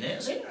energy in it,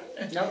 is it?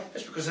 No.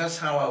 It's because that's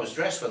how I was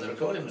dressed when the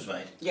recording was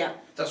made. Yeah.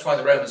 That's why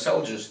the Roman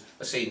soldiers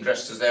are seen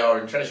dressed as they are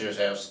in Treasurer's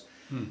house.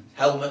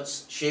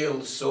 Helmets,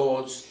 shields,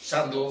 swords,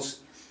 sandals,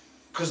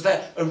 because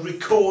they're a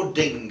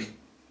recording.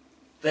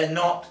 They're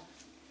not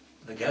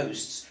the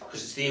ghosts,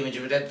 because it's the image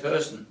of a dead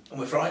person and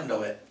we're frightened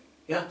of it.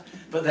 Yeah?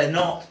 But they're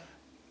not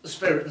the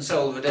spirit and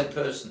soul of a dead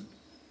person.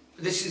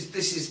 This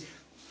is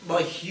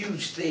my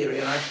huge theory,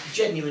 and I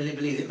genuinely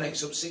believe it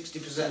makes up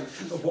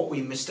 60% of what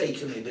we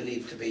mistakenly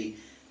believe to be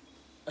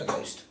a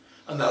ghost.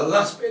 And the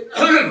last bit,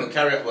 we'll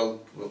carry on,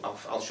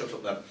 I'll shut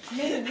up then.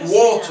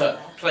 Water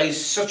plays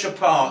such a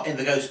part in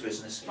the ghost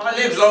business. If I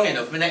live long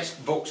enough, my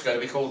next book's going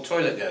to be called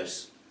Toilet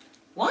Ghosts.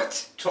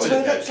 What?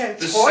 Toilet Ghosts.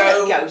 There's Toilet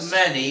so ghosts.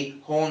 many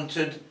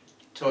haunted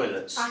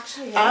toilets.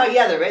 Actually, Oh,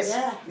 yeah, there is.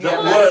 Yeah.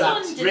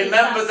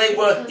 Remember they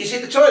were, you see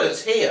the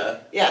toilets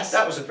here? Yes.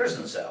 That was a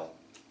prison cell.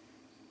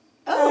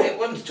 Oh. It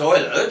wasn't a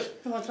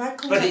toilet,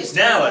 but it's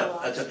now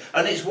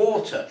and it's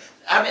water.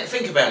 I mean,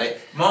 think about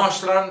it.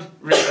 Marshland,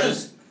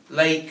 rivers,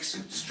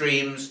 lakes,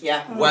 streams,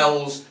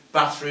 wells,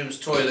 bathrooms,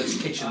 toilets,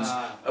 kitchens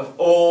have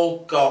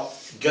all got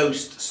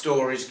ghost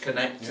stories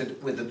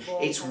connected with them.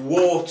 It's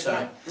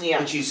water,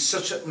 which is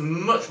such a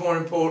much more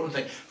important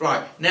thing.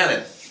 Right, now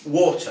then,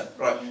 water.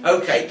 Right,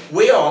 okay,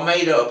 we are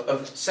made up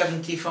of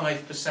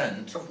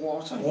 75% of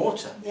water.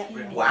 Water.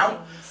 Yeah.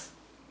 Wow.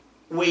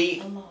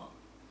 We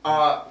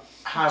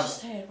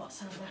have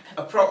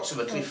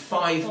approximately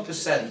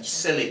 5%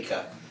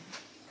 silica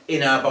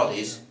in our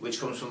bodies, which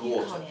comes from the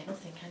water. You can't hear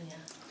nothing, can you?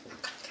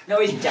 No,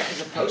 he's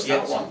definitely post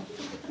that one.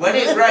 When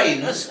it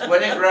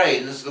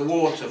rains, the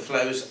water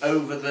flows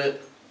over the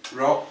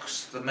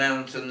rocks, the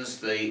mountains,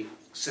 the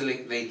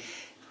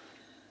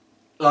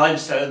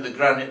limestone, the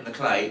granite and the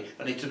clay,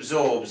 and it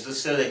absorbs the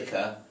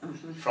silica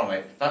from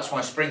it. That's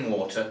why spring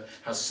water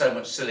has so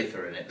much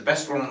silica in it. The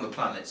best one on the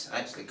planet's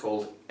actually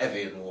called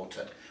Evian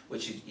water,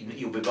 which is,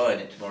 you'll be buying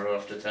it tomorrow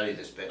after I tell you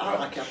this bit. I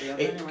like Evian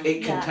anyway.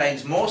 It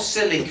contains more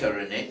silica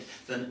in it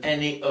than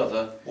any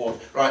other water.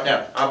 Right,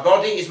 now, our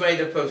body is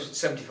made up of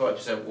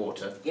 75%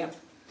 water. Yep.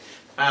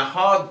 Our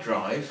hard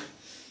drive,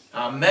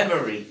 our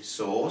memory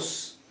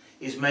source,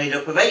 is made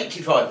up of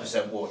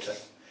 85% water.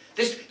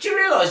 Do you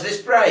realise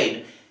this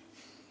brain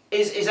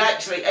is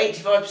actually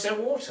 85%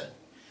 water?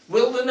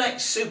 Will the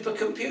next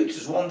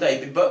supercomputers one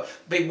day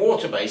be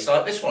water-based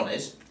like this one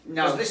is?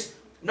 No.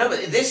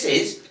 But this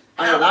is.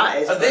 I know that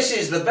is. And this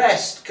is the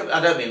best, I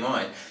don't mean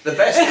mine, the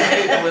best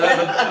computer we'll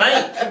ever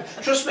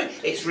make. Trust me,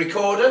 it's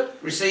recorder,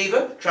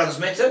 receiver,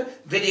 transmitter,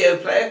 video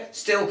player,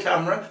 still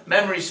camera,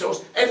 memory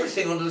source,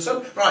 everything under the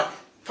sun. Right,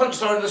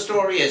 punchline of the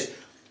story is,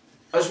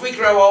 as we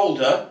grow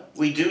older,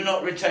 we do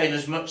not retain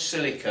as much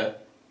silica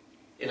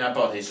in our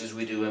bodies as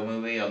we do when we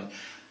were young.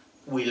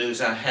 We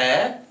lose our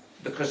hair,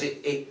 because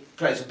it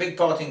plays a big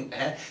part in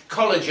hair.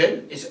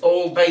 Collagen is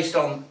all based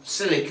on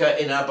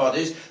silica in our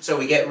bodies, so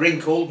we get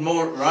wrinkled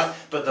more, right?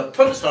 But the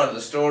punchline of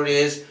the story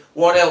is,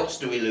 what else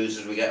do we lose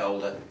as we get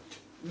older?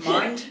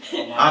 Mind?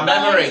 Our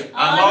memory,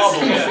 our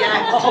marbles.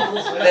 Yeah,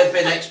 marbles. They've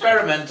been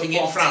experimenting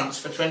in France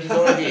for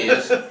 24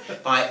 years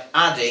by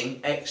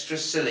adding extra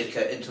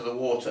silica into the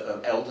water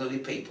of elderly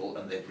people,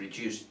 and they've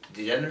reduced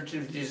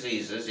degenerative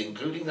diseases,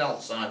 including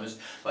Alzheimer's,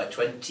 by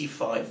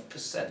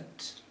 25%.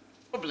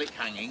 Public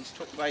hangings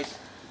took place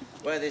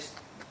where this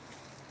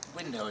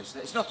window is.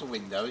 It's not a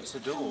window, it's a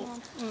door.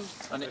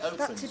 And it opens.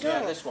 That's a door?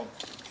 Yeah, this one.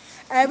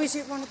 Was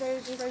it one of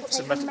those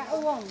rotating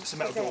metal ones? It's a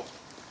metal door.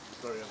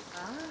 Very old.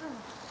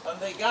 And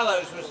the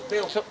gallows was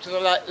built up to the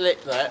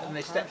lip there, and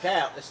they stepped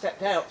out. They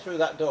stepped out through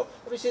that door.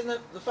 Have you seen the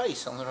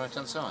face on the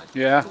right-hand side?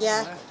 Yeah.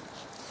 Yeah.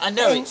 I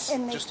know In- it's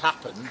in the- just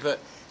happened, but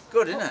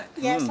good, isn't it?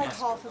 Yeah, it's like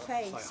half a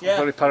face. Yeah.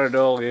 Very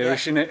paranormal here, Yeah.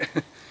 isn't it?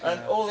 And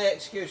all the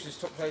executions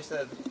took place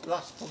there. The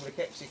last public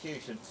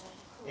execution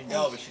in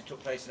Derbyshire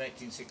took place in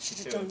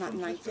 1862. Should have done that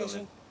in night Front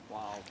vision.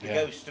 Wow. The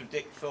Yeah. ghost of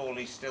Dick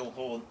Thorley still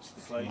haunts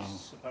the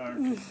place,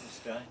 apparently, to this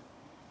day.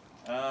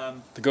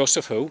 The ghost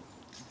of who?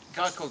 A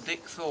guy called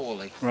Dick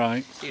Thorley.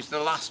 Right, He's the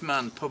last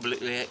man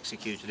publicly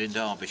executed in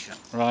Derbyshire.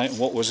 right.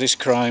 What was this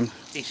crime?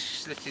 He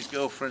slit his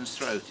girlfriend's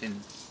throat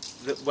in,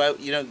 well,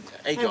 you know,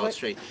 Agard wait.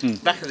 Street,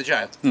 back of the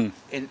jail,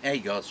 in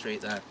Agard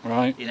Street there,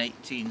 Right, in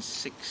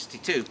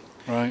 1862.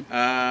 right.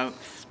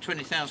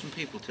 20,000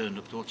 people turned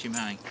up to watch him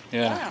hang.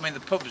 Yeah. I mean,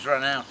 the pubs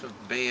ran out of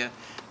beer,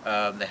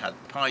 they had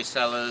pie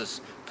sellers,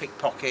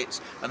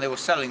 pickpockets, and they were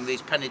selling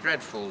these penny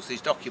dreadfuls,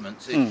 these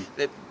documents,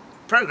 the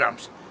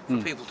programmes for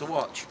people to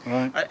watch.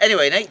 Right.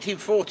 Anyway, in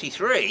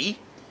 1843,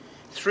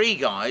 three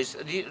guys,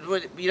 you know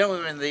we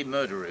were in the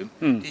murder room,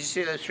 did you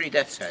see those three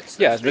death's heads?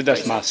 Yeah, Those the three death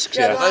faces? masks,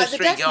 Yeah, yeah. like Those the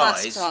three death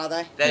guys, masks, are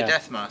they? they're Yeah.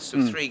 death masks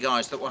of three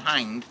guys that were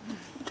hanged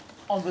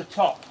on the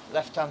top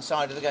left-hand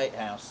side of the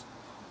gatehouse.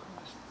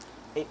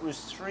 It was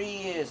 3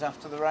 years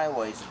after the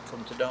railways had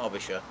come to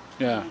Derbyshire,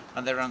 Yeah.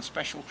 and they ran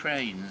special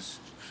trains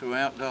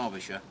throughout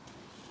Derbyshire.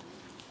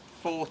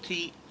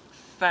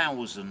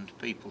 40,000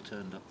 people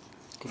turned up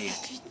here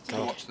to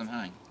watch them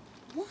hang.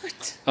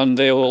 What? And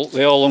they all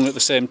hung at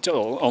the same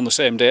on the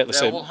same day at the They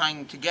same. all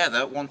hang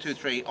together, 1, 2,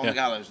 3, on Yeah. the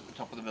gallows at the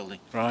top of the building.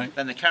 Right.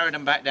 Then they carried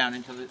them back down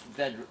into the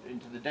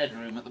dead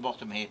room at the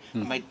bottom here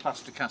and made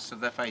plaster casts of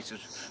their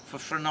faces for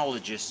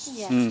phrenologists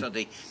Yeah. to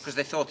study, because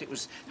they thought it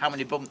was how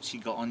many bumps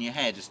you got on your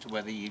head as to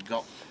whether you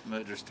got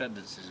murderous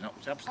tendencies or not.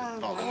 It's absolute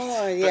bollocks.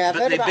 Oh, yeah.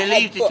 But they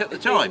believed it at the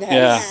time.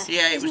 Yeah.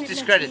 Yeah, it was Isn't it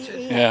discredited.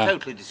 meant to be- Yeah.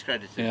 Totally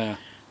discredited.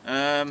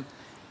 Yeah.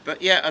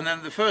 But yeah, and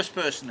then the first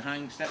person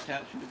hanged, stepped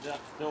out through that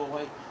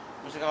doorway,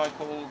 was a guy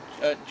called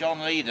John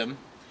Leadham,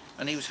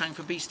 and he was hanged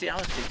for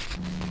bestiality.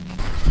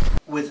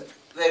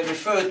 They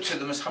referred to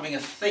them as having a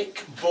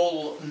thick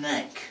bull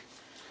neck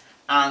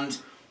and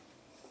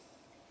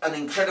an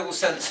incredible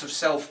sense of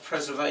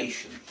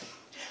self-preservation.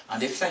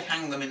 And if they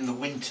hang them in the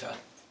winter,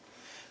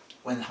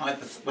 when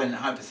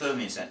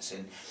hypothermia sets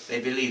in, they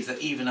believe that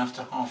even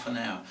after half an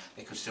hour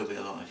they could still be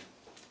alive.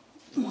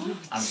 What?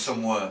 And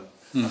some were.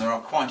 And there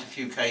are quite a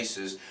few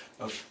cases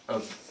of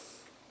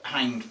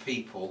hanged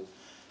people,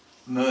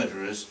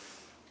 murderers,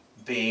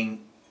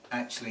 being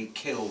actually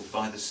killed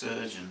by the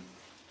surgeon,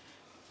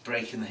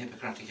 breaking the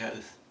Hippocratic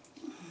Oath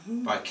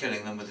by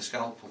killing them with a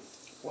scalpel.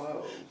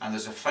 Whoa. And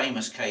there's a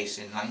famous case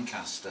in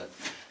Lancaster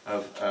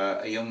of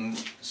a young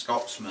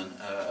Scotsman,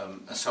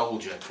 a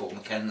soldier called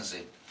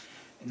Mackenzie,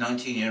 a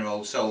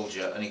 19-year-old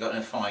soldier, and he got in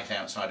a fight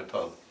outside a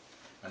pub,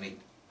 and he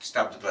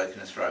stabbed the bloke in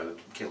the throat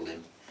and killed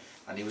him,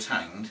 and he was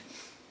hanged.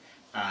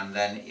 And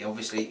then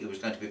obviously he was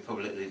going to be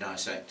publicly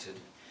dissected,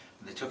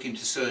 and they took him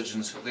to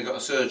surgeons. They got a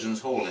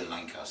surgeon's hall in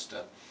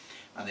Lancaster,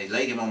 and they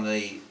laid him on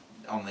the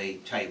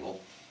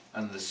table,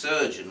 and the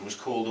surgeon was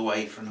called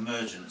away for an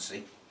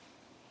emergency,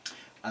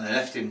 and they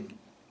left him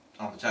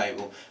on the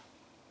table,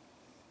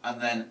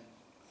 and then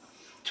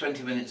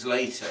 20 minutes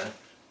later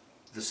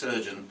the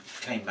surgeon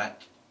came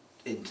back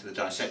into the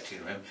dissecting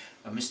room,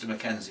 and Mr.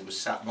 Mackenzie was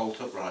sat bolt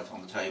upright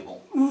on the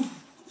table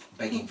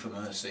begging for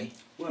mercy.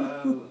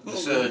 Whoa. The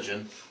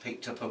surgeon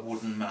picked up a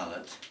wooden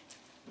mallet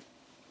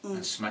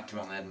and smacked him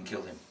on the head and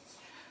killed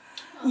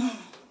him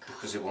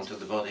because he wanted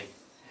the body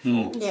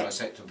for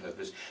dissecting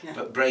purpose,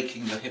 but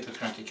breaking the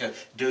Hippocratic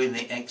Oath, doing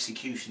the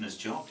executioner's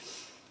job.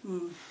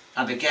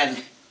 And again,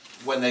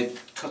 when they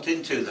cut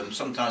into them,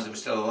 sometimes they were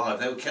still alive,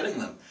 they were killing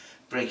them,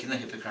 breaking the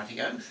Hippocratic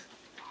Oath.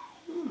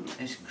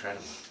 It's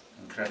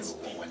incredible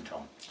what went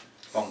on.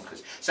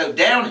 Bonkers. So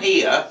down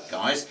here,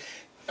 guys,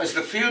 as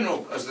the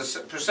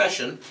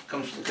procession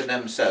comes to the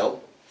condemned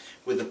cell,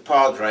 with the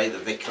padre, the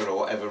vicar or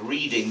whatever,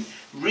 reading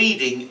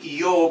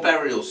your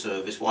burial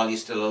service while you're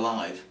still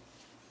alive.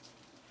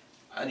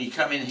 And you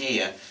come in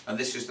here, and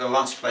this is the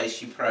last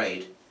place you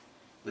prayed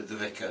with the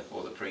vicar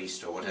or the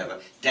priest or whatever,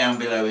 down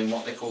below in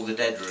what they call the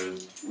dead room,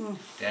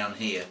 down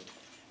here,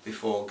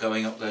 before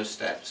going up those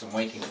steps, and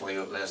waiting for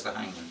you up there's the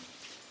hangman.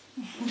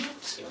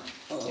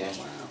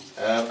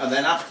 Yeah. And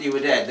then after you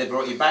were dead, they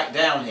brought you back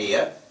down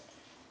here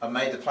and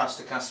made the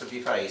plaster cast of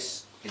your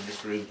face in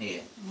this room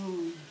here.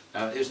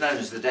 It was known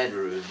as the dead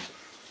room,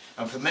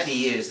 and for many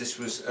years this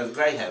was a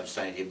Greyhound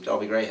Stadium,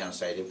 Derby Greyhound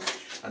Stadium,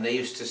 and they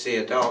used to see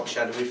a dark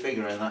shadowy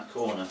figure in that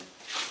corner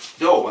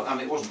door, I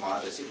mean, it wasn't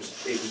like this. It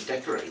was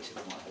decorated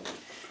and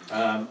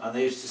whatever. And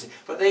they used to,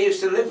 but they used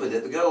to live with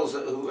it. The girls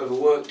who ever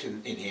worked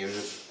in here in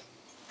an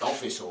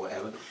office or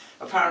whatever,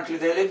 apparently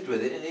they lived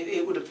with it, and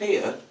it would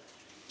appear.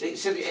 They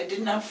said it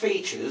didn't have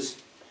features,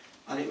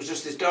 and it was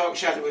just this dark,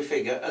 shadowy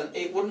figure, and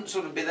it wouldn't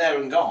sort of be there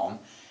and gone.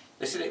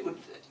 They said it would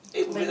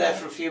be there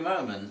for a few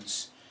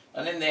moments.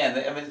 And in the end,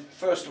 I mean,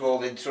 first of all,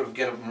 they'd sort of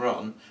get up and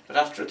run, but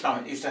after a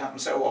time, it used to happen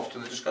so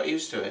often, they just got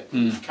used to it,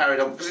 carried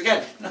on. Because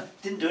again, no,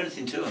 didn't do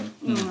anything to them.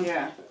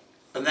 Yeah.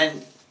 And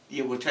then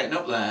you were taken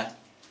up there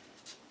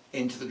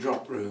into the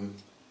drop room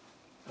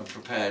and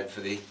prepared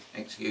for the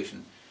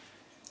execution.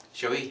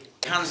 Shall we?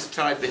 Hands are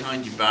tied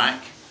behind your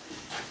back,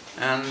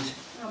 and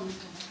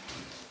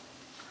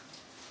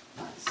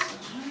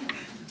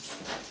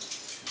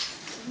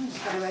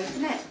Got to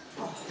open it.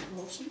 Oh,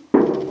 awesome.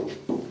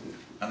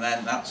 and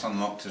then that's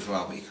unlocked as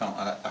well, but you can't.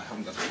 I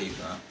haven't got the key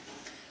for that.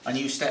 And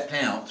you stepped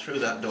out through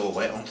that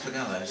doorway onto the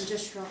gallows.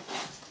 Just drop.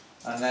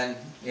 And then,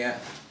 yeah,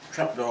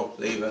 trapdoor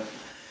lever,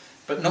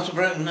 but not a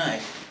broken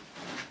neck.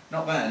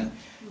 Not then.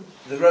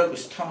 The rope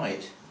was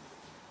tight.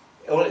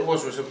 All it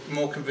was a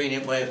more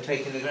convenient way of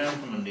taking the ground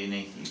from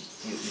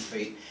underneath your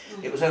feet.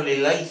 It was only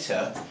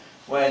later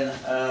when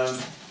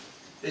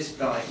this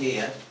guy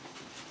here,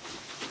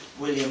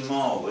 William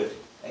Marwood,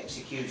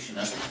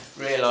 executioner,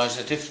 realised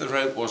that if the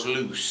rope was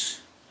loose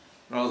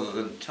rather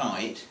than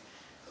tight,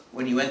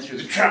 when you went through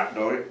the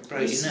trapdoor it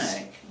broke your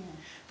neck.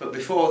 But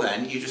before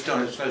then you just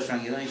died of slow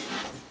strangulation.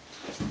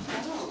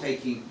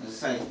 Taking,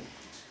 as I say,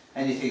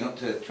 anything up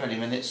to 20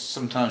 minutes,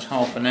 sometimes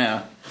half an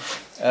hour.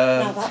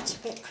 Now that's a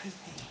bit creepy.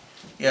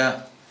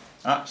 Yeah,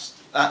 that's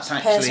Person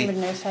actually. with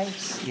no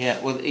face. Yeah,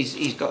 well,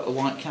 he's got a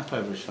white cap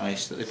over his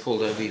face that they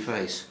pulled over your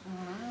face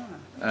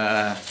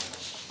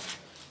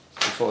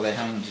before they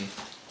hanged you.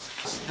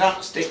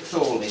 That's Dick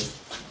Thorley.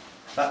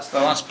 That's the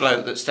last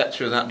bloke that stepped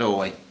through that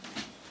doorway.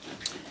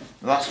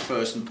 The last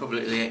person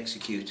publicly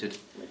executed.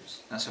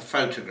 That's a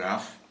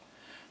photograph,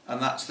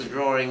 and that's the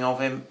drawing of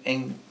him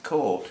in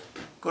court.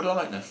 Good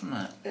likeness, isn't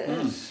it? It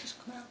is. It's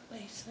quite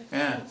nice.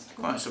 Yeah,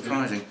 quite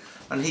surprising.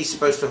 And he's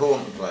supposed to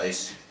haunt the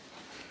place.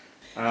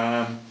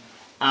 And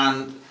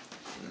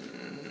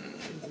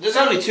there's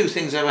only two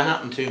things ever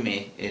happened to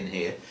me in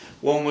here.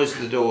 One was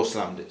the door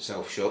slammed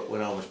itself shut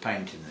when I was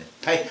painting this.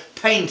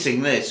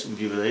 Painting this, would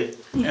you believe?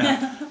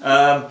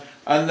 Yeah.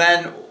 And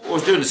then I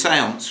was doing a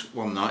séance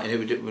one night, and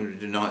we did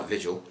a night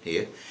vigil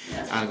here,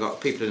 and I got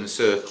people in a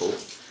circle,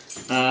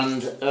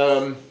 and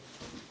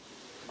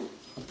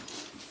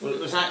well, it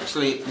was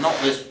actually not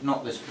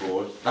this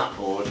board, that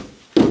board,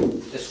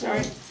 this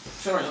one.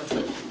 Sorry,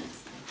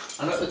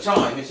 and at the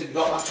time it had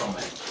got that on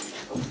it.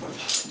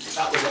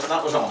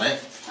 That was on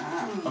it.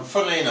 And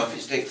funnily enough,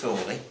 it's Dick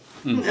Thorley.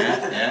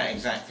 Yeah,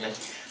 exactly.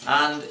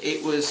 And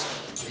it was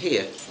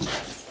here.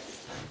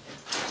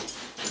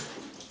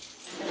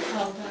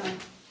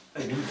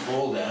 It didn't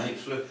fall down, it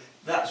flew.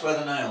 That's where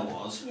the nail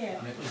was,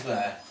 and it was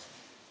there.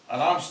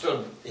 And I'm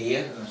stood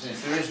here, and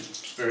if there is a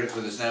spirit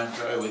with us now,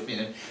 throw with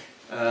me.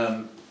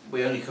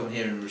 We only come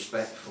here in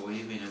respect for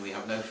you. We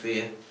have no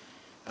fear.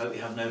 I hope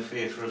you have no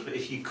fear for us. But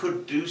if you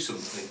could do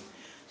something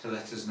to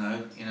let us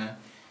know,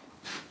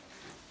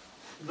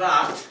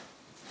 that.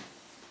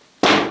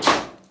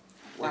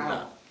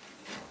 Wow.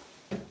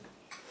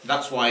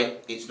 That's why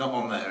it's not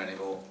on there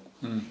anymore.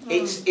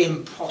 It's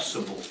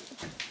impossible.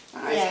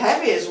 It's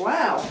heavy as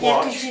well. Yeah,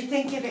 because you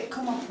think if it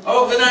come off.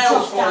 Oh, the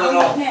nail's fallen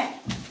off. Yeah,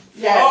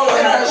 oh, the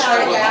yeah, nail's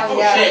fallen off. Oh,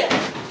 yeah. shit.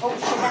 Oh,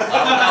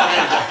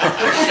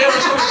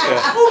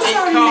 It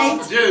sorry, can't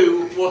mate.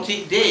 do what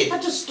it did. I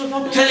just stood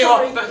on it. Tell you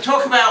what, but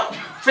talk about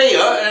fear.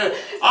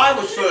 I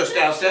was first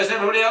downstairs and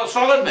everybody else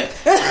followed me.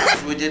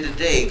 We did a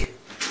dig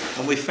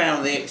and we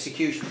found the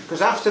execution.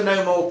 Because after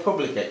no more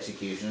public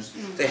executions,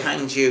 they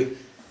hanged you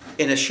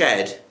in a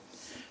shed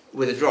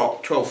with a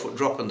drop, 12-foot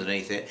drop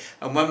underneath it.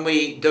 And when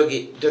we dug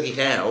it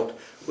out,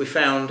 we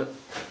found,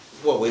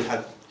 well, we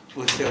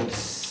filled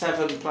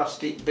 7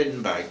 plastic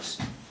bin bags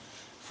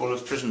full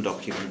of prison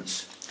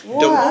documents.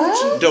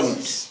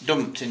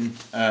 Dumped in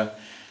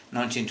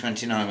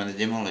 1929 when they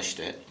demolished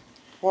it.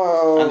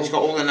 Whoa. And it's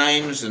got all the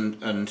names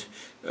and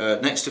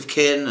next of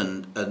kin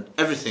and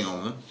everything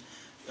on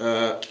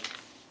them.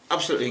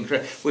 Absolutely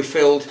incredible. We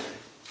filled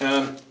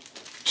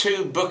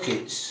 2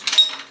 buckets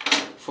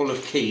full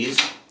of keys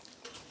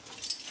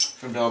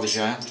from Derby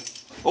Gaol,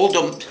 all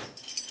dumped,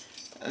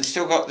 and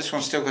this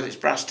one's still got its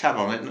brass tab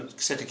on it,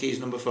 set of keys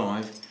number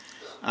 5,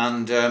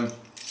 and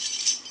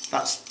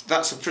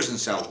that's a prison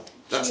cell.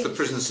 That's the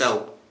prison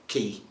cell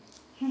key.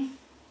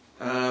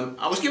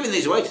 I was giving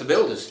these away to the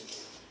builders,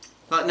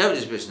 like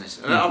nobody's business,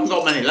 and I haven't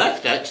got many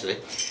left actually.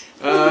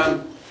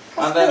 And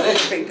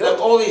then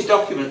all these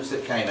documents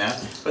that came out,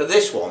 but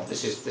this was a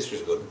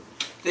good one.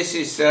 This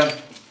is.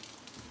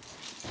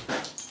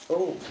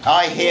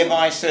 I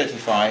hereby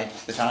certify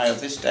that I have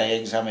this day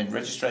examined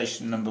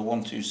registration number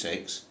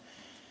 126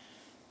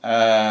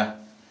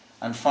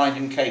 and find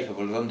him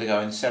capable of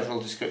undergoing several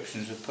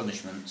descriptions of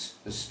punishments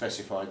as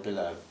specified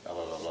below. Blah,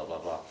 blah, blah, blah, blah,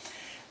 blah.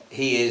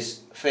 He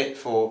is fit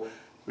for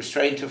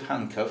restraint of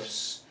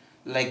handcuffs,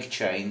 leg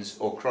chains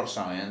or cross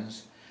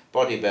irons,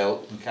 body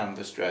belt and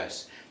canvas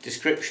dress.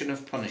 Description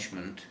of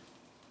punishment: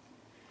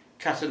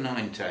 cat o'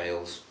 nine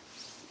tails,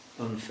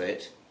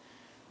 unfit,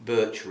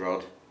 birch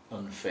rod,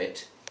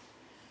 unfit,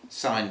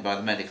 signed by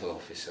the medical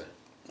officer.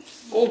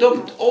 All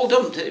dumped, all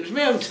dumped. It was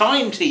my own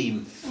time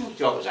team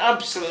job. It was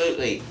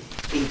absolutely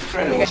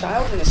incredible.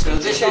 So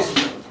this is,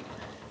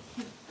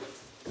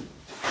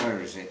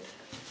 where is it?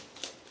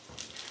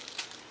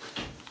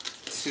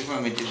 This is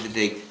when we did the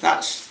dig.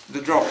 That's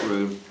the drop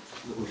room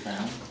that we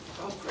found.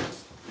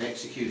 The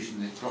execution,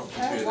 they dropped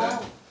it through there.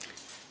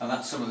 And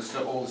that's some of the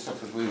stuff, all the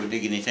stuff as we were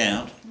digging it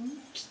out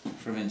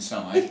from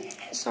inside.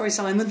 Sorry,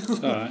 Simon. It's all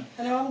right.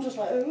 I know, I'm just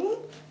like, ooh.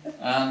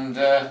 And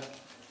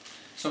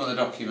some of the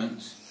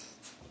documents.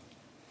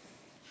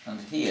 And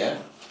here,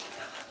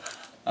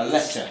 a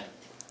letter.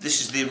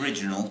 This is the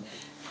original,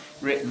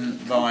 written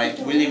by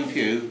William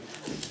Pugh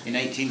in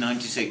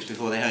 1896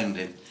 before they hanged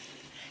him.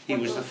 He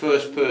was the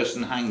first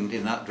person hanged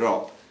in that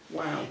drop.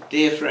 Wow.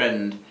 Dear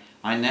friend,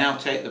 I now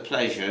take the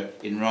pleasure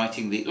in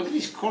writing the... Look at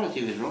this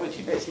quality of his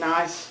writing. It's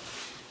nice.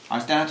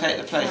 I now take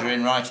the pleasure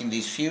in writing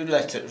these few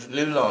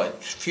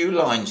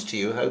lines to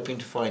you, hoping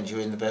to find you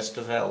in the best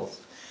of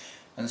health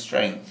and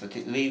strength, that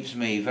it leaves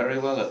me very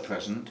well at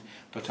present,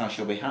 but I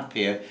shall be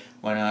happier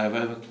when I have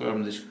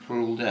overcome this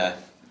cruel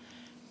death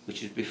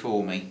which is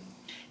before me.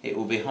 It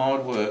will be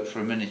hard work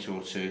for a minute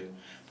or two,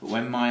 but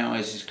when my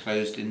eyes is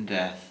closed in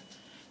death,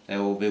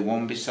 there will be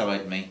one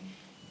beside me,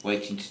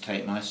 waiting to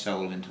take my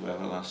soul into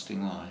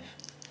everlasting life.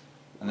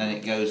 And then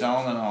it goes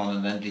on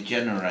and then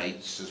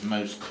degenerates, as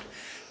most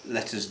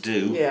letters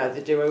do. Yeah,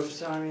 they do over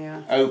time,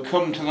 yeah. Oh,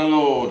 come to the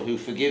Lord, who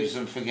forgives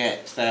and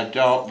forgets. They are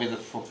dark be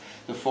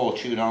the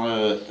fortune on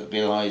earth that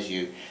belies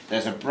you.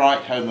 There's a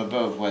bright home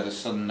above where the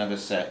sun never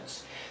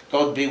sets.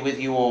 God be with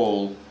you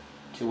all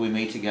till we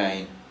meet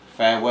again.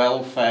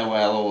 Farewell,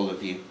 farewell, all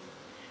of you.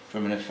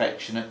 From an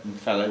affectionate and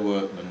fellow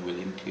workman,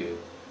 William Pugh.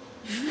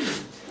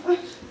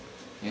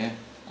 Yeah,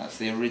 that's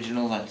the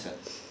original letter.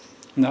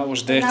 And that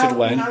was dated Now-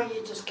 when? now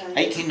you just go,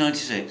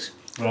 1896.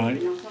 Right.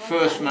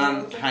 First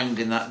man hanged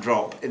in that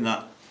drop, in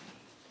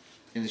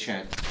the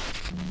shed.